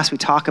membership class, we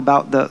talk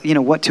about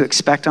what to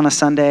expect on a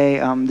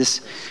Sunday. I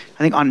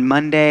think on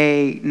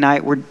Monday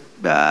night,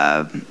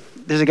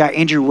 there's a guy,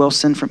 Andrew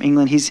Wilson from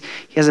England. He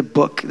has a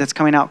book that's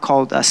coming out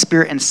called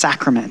Spirit and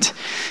Sacrament.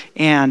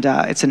 And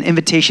it's an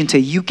invitation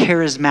to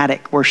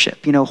eucharismatic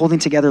worship, holding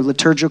together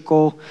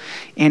liturgical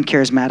and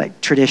charismatic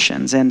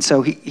traditions. And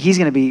so he's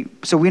going to be,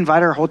 so we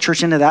invite our whole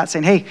church into that,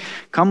 saying, hey,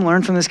 come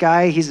learn from this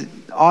guy. He's an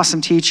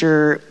awesome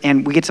teacher.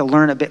 And we get to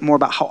learn a bit more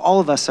about how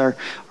all of us are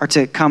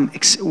to come,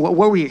 what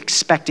were we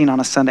expecting on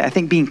a Sunday? I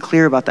think being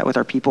clear about that with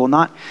our people,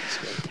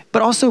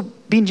 but also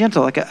being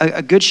gentle, like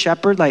a good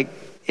shepherd,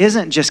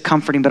 isn't just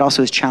comforting, but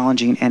also is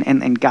challenging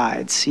and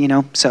guides,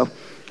 So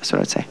that's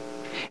what I'd say.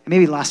 And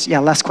maybe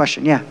last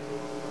question. Yeah.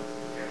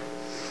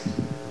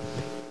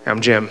 I'm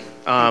Jim.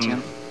 Hey,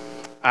 Jim.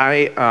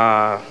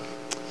 I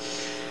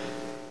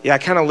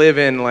kind of live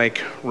in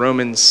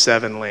Romans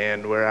 7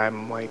 land, where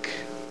I'm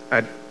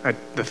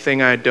the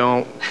thing I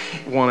don't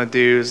want to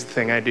do is the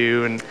thing I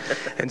do,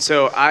 and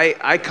so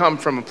I come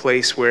from a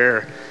place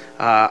where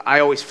I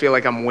always feel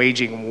like I'm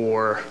waging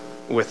war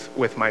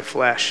with my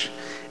flesh.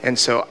 And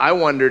so I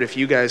wondered if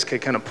you guys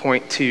could kind of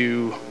point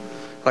to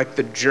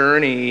the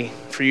journey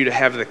for you to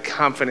have the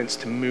confidence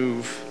to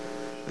move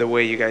the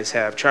way you guys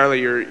have.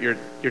 Charlie, your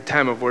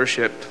time of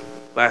worship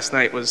last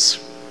night was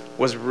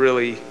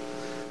really,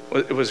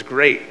 it was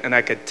great, and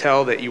I could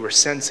tell that you were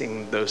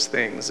sensing those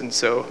things. And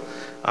so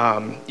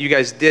you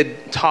guys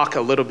did talk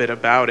a little bit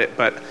about it,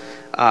 but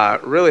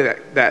really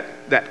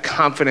that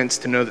confidence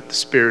to know that the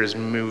Spirit is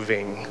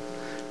moving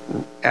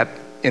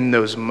in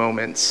those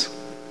moments.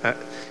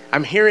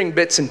 I'm hearing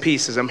bits and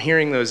pieces. I'm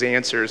hearing those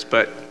answers,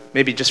 but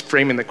maybe just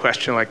framing the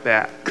question like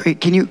that. Great.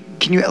 Can you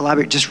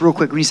elaborate just real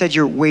quick? When you said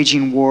you're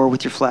waging war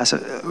with your flesh,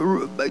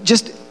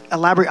 just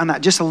elaborate on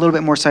that just a little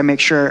bit more so I make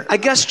sure. I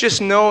guess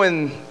just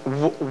knowing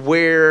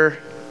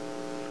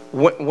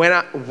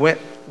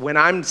when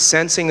I'm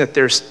sensing that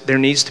there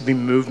needs to be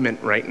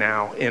movement right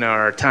now in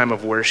our time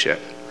of worship,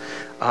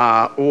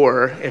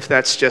 or if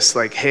that's just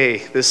like, hey,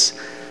 this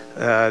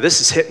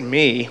is hitting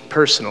me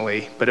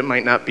personally, but it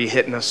might not be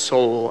hitting a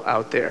soul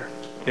out there.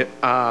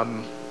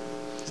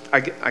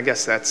 I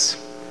guess that's,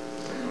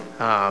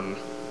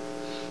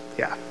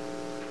 yeah.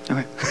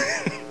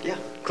 Okay. Yeah.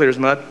 Clear as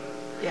mud?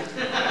 Yeah.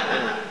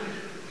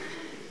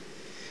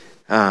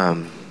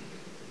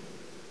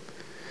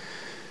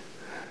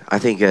 I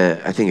think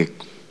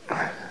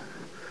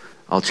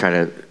I'll try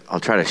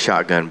to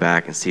shotgun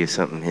back and see if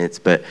something hits,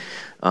 but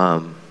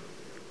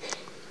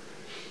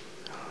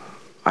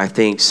I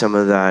think some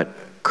of that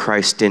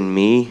Christ in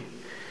me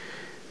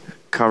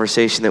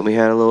conversation that we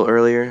had a little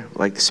earlier,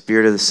 like the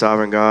Spirit of the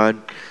sovereign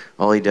God,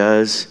 all he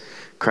does,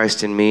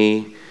 Christ in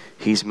me,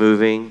 he's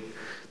moving.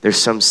 There's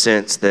some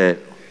sense that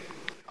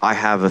I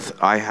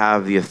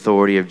have the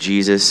authority of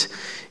Jesus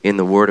in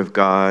the Word of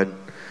God.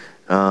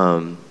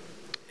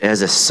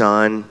 As a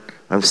son,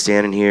 I'm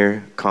standing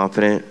here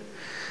confident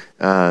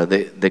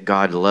that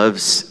God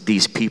loves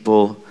these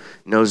people,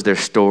 knows their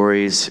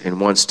stories, and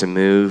wants to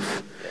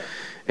move.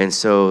 And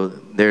so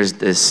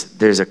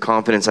there's a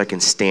confidence I can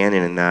stand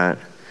in that.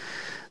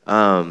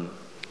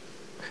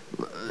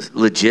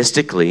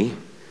 Logistically,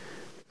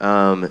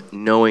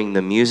 knowing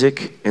the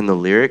music and the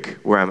lyric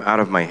where I'm out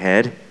of my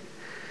head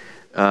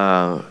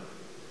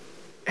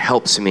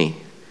helps me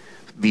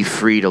be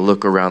free to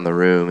look around the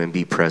room and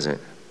be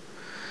present.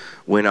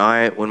 When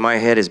my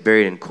head is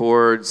buried in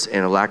chords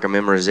and a lack of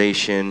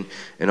memorization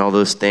and all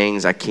those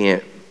things, I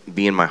can't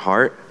be in my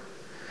heart,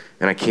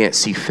 and I can't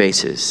see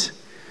faces,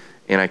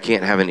 and I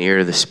can't have an ear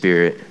to the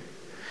Spirit.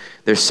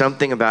 There's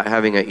something about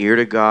having an ear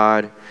to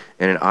God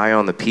and an eye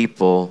on the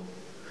people,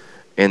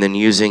 and then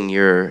using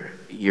your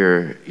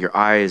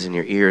eyes and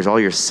your ears, all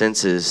your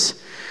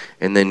senses,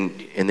 and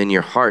then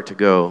your heart to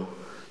go,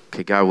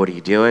 okay, God, what are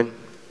you doing?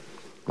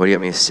 What do you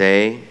want me to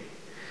say?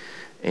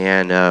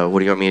 And what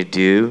do you want me to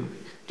do?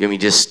 Do you want me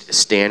to just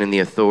stand in the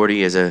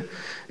authority as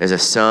a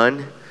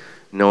son,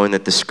 knowing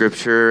that the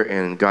Scripture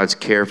and God's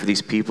care for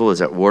these people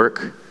is at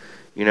work,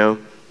 you know?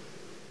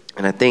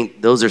 And I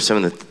think those are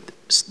some of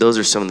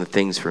the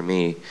things for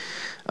me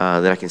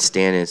that I can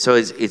stand in. So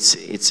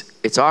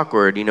it's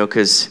awkward, you know,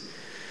 because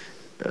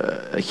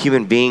a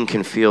human being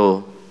can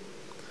feel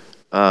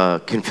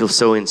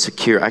so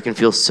insecure. I can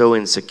feel so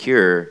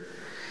insecure,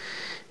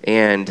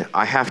 and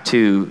I'll have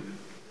to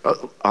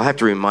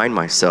remind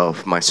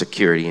myself my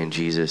security in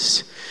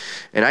Jesus.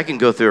 And I can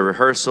go through a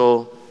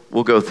rehearsal.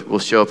 We'll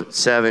show up at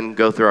 7,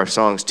 go through our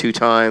songs 2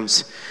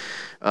 times.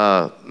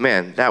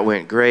 Man, that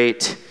went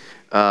great.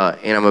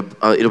 And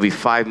it'll be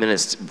 5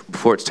 minutes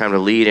before it's time to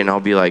lead, and I'll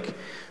be like,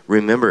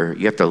 remember,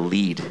 you have to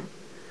lead.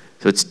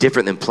 So it's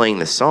different than playing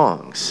the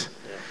songs.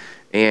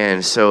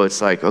 And so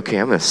it's like, okay,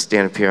 I'm gonna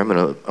stand up here, I'm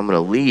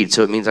gonna lead.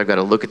 So it means I've got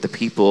to look at the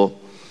people,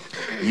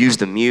 use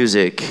the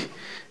music,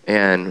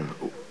 and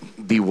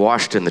be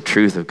washed in the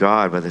truth of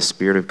God by the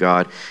Spirit of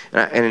God.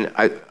 And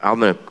I'm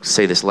gonna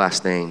say this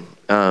last thing,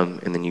 and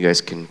then you guys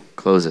can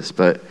close this.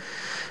 But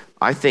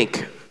I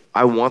think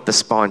I want the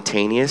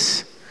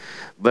spontaneous,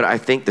 but I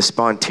think the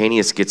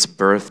spontaneous gets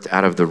birthed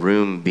out of the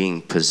room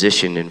being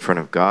positioned in front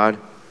of God.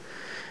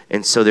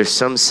 And so there's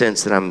some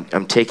sense that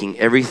I'm taking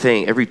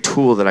every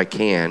tool that I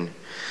can,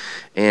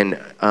 and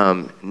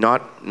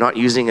not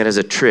using it as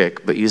a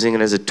trick, but using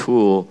it as a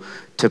tool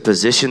to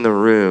position the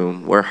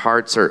room where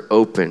hearts are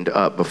opened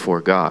up before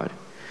God.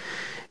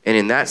 And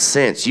in that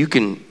sense, you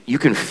can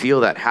feel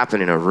that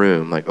happen in a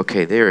room. Like,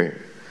 okay,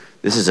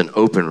 this is an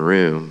open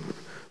room,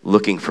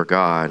 looking for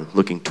God,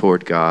 looking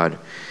toward God.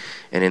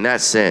 And in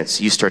that sense,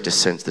 you start to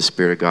sense the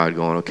Spirit of God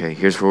going, okay,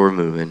 here's where we're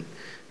moving,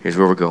 here's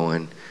where we're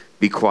going.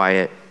 Be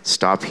quiet,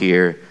 stop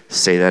here,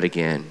 say that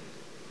again.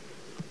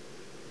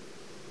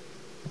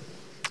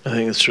 I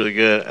think that's really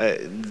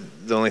good.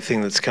 The only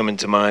thing that's coming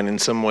to mind, in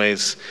some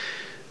ways,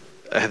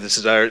 I have this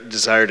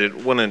desire to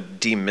want to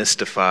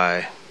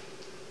demystify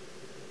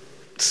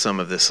some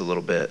of this a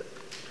little bit.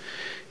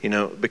 You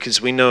know, because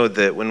we know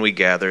that when we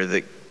gather,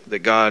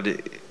 that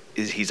God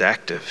He's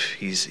active.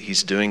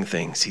 He's doing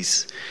things.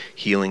 He's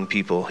healing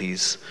people.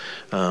 He's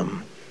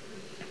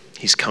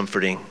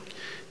comforting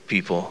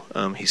people.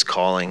 He's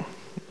calling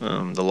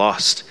the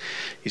lost.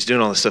 He's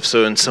doing all this stuff.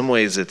 So in some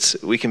ways,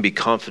 we can be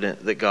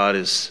confident that God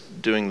is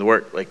doing the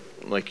work,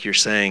 like you're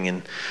saying,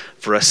 and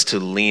for us to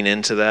lean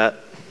into that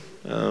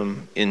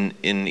in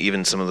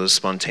even some of those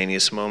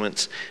spontaneous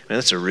moments. I mean,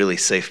 that's a really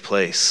safe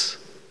place,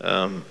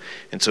 and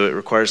so it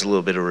requires a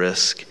little bit of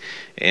risk.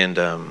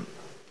 And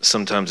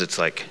sometimes it's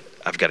like,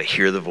 I've got to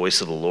hear the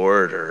voice of the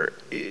Lord, or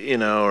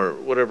or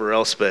whatever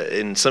else. But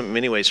in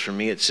many ways, for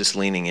me, it's just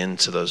leaning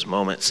into those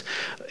moments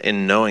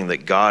and knowing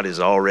that God is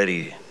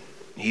already,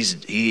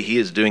 He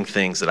is doing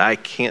things that I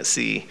can't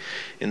see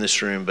in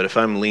this room. But if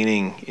I'm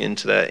leaning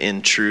into that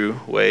in true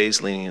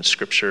ways, leaning in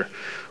Scripture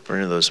or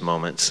into those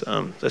moments,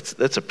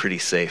 that's a pretty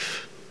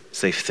safe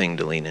thing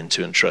to lean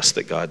into and trust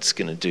that God's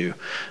going to do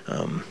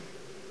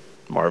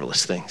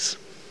marvelous things.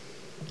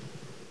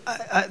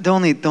 The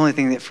only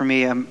thing that for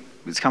me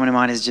is coming to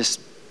mind is just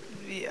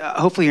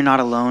hopefully you're not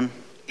alone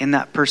in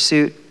that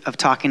pursuit of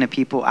talking to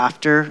people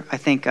after. I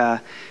think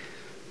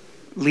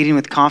leading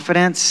with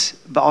confidence,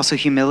 but also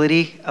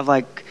humility of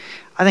I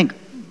think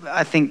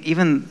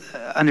even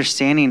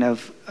understanding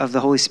of the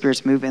Holy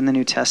Spirit's move in the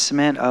New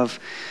Testament of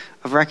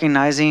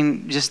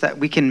recognizing just that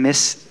we can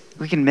miss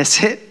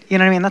it. You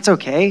know what I mean? That's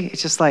okay.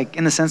 It's just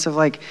in the sense of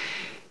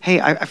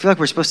hey, I feel like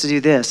we're supposed to do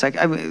this.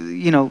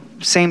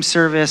 Same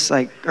service,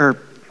 or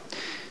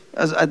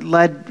I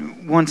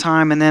led one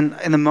time, and then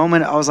in the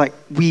moment I was like,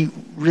 we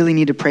really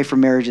need to pray for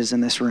marriages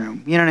in this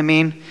room. You know what I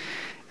mean?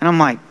 And I'm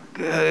like,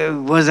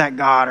 was that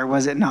God or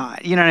was it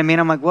not? You know what I mean?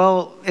 I'm like,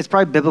 well, it's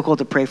probably biblical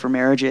to pray for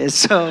marriages.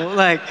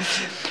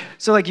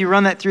 So you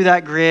run that through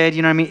that grid.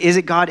 You know what I mean? Is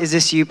it God? Is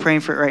this you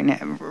praying for it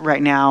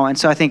right now? And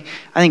so I think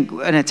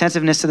an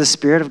attentiveness to the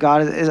Spirit of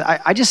God is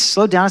I just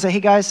slowed down and say, hey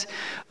guys,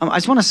 I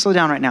just want to slow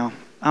down right now.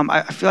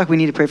 I feel like we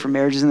need to pray for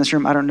marriages in this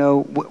room. I don't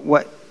know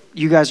what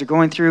you guys are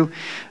going through,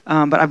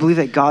 but I believe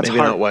that God's heart.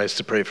 Maybe not wise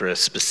to pray for a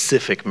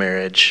specific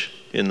marriage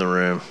in the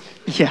room.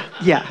 Yeah.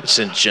 Just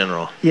in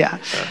general. Yeah.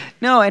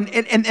 No, and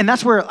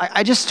that's where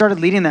I just started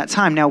leading that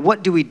time. Now,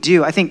 what do we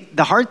do? I think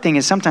the hard thing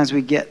is sometimes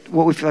we get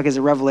what we feel like is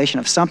a revelation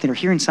of something or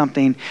hearing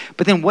something,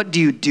 but then what do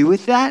you do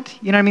with that?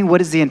 You know what I mean? What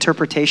is the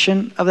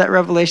interpretation of that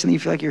revelation that you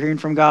feel like you're hearing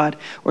from God,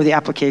 or the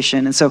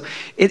application? And so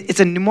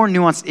it's a more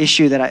nuanced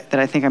issue that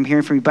I think I'm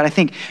hearing from you. But I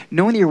think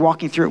knowing that you're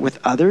walking through it with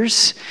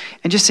others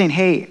and just saying,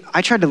 hey,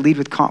 I tried to lead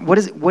with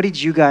what did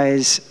you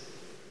guys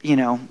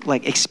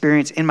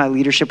experience in my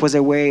leadership? Was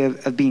a way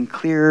of being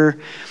clearer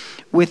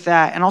with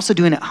that, and also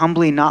doing it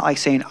humbly, not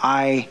saying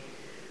I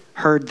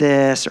heard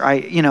this or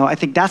I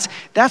think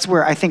that's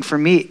where I think for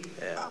me,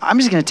 I'm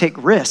just going to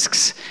take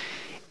risks.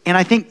 And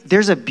I think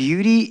there's a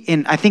beauty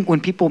in, I think when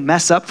people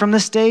mess up from the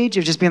stage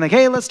of just being like,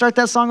 hey, let's start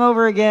that song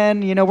over again.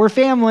 We're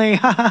family.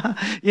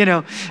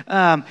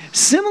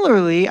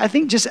 Similarly, I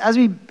think just as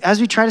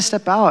we try to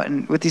step out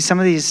and with some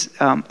of these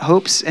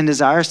hopes and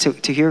desires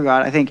to hear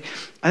God, I think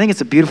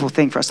it's a beautiful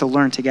thing for us to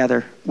learn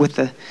together with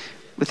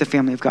the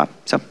family of God.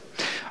 So,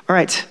 all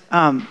right.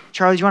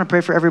 Charlie, do you want to pray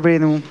for everybody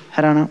and then we'll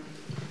head on out?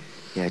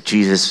 Yeah,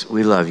 Jesus,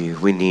 we love you.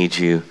 We need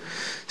you.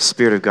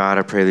 Spirit of God,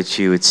 I pray that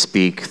you would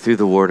speak through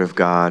the word of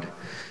God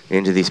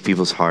into these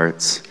people's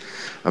hearts.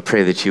 I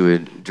pray that you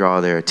would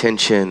draw their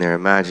attention, their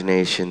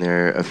imagination,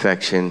 their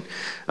affection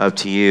up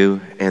to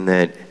you, and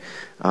that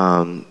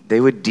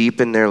they would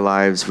deepen their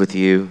lives with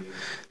you,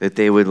 that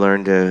they would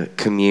learn to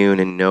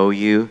commune and know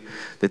you,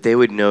 that they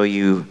would know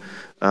you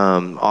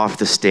off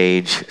the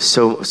stage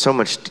so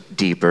much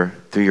deeper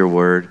through your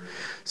word,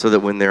 so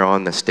that when they're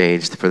on the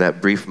stage for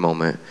that brief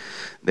moment,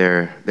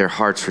 their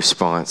heart's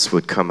response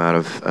would come out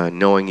of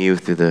knowing you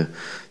through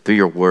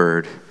your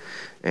word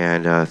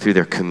and through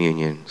their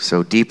communion.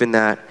 So deepen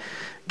that.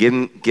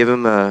 Give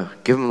them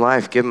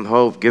life. Give them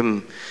hope. Give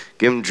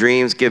them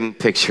dreams. Give them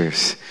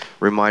pictures.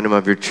 Remind them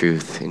of your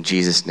truth. In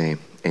Jesus' name,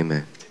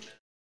 amen.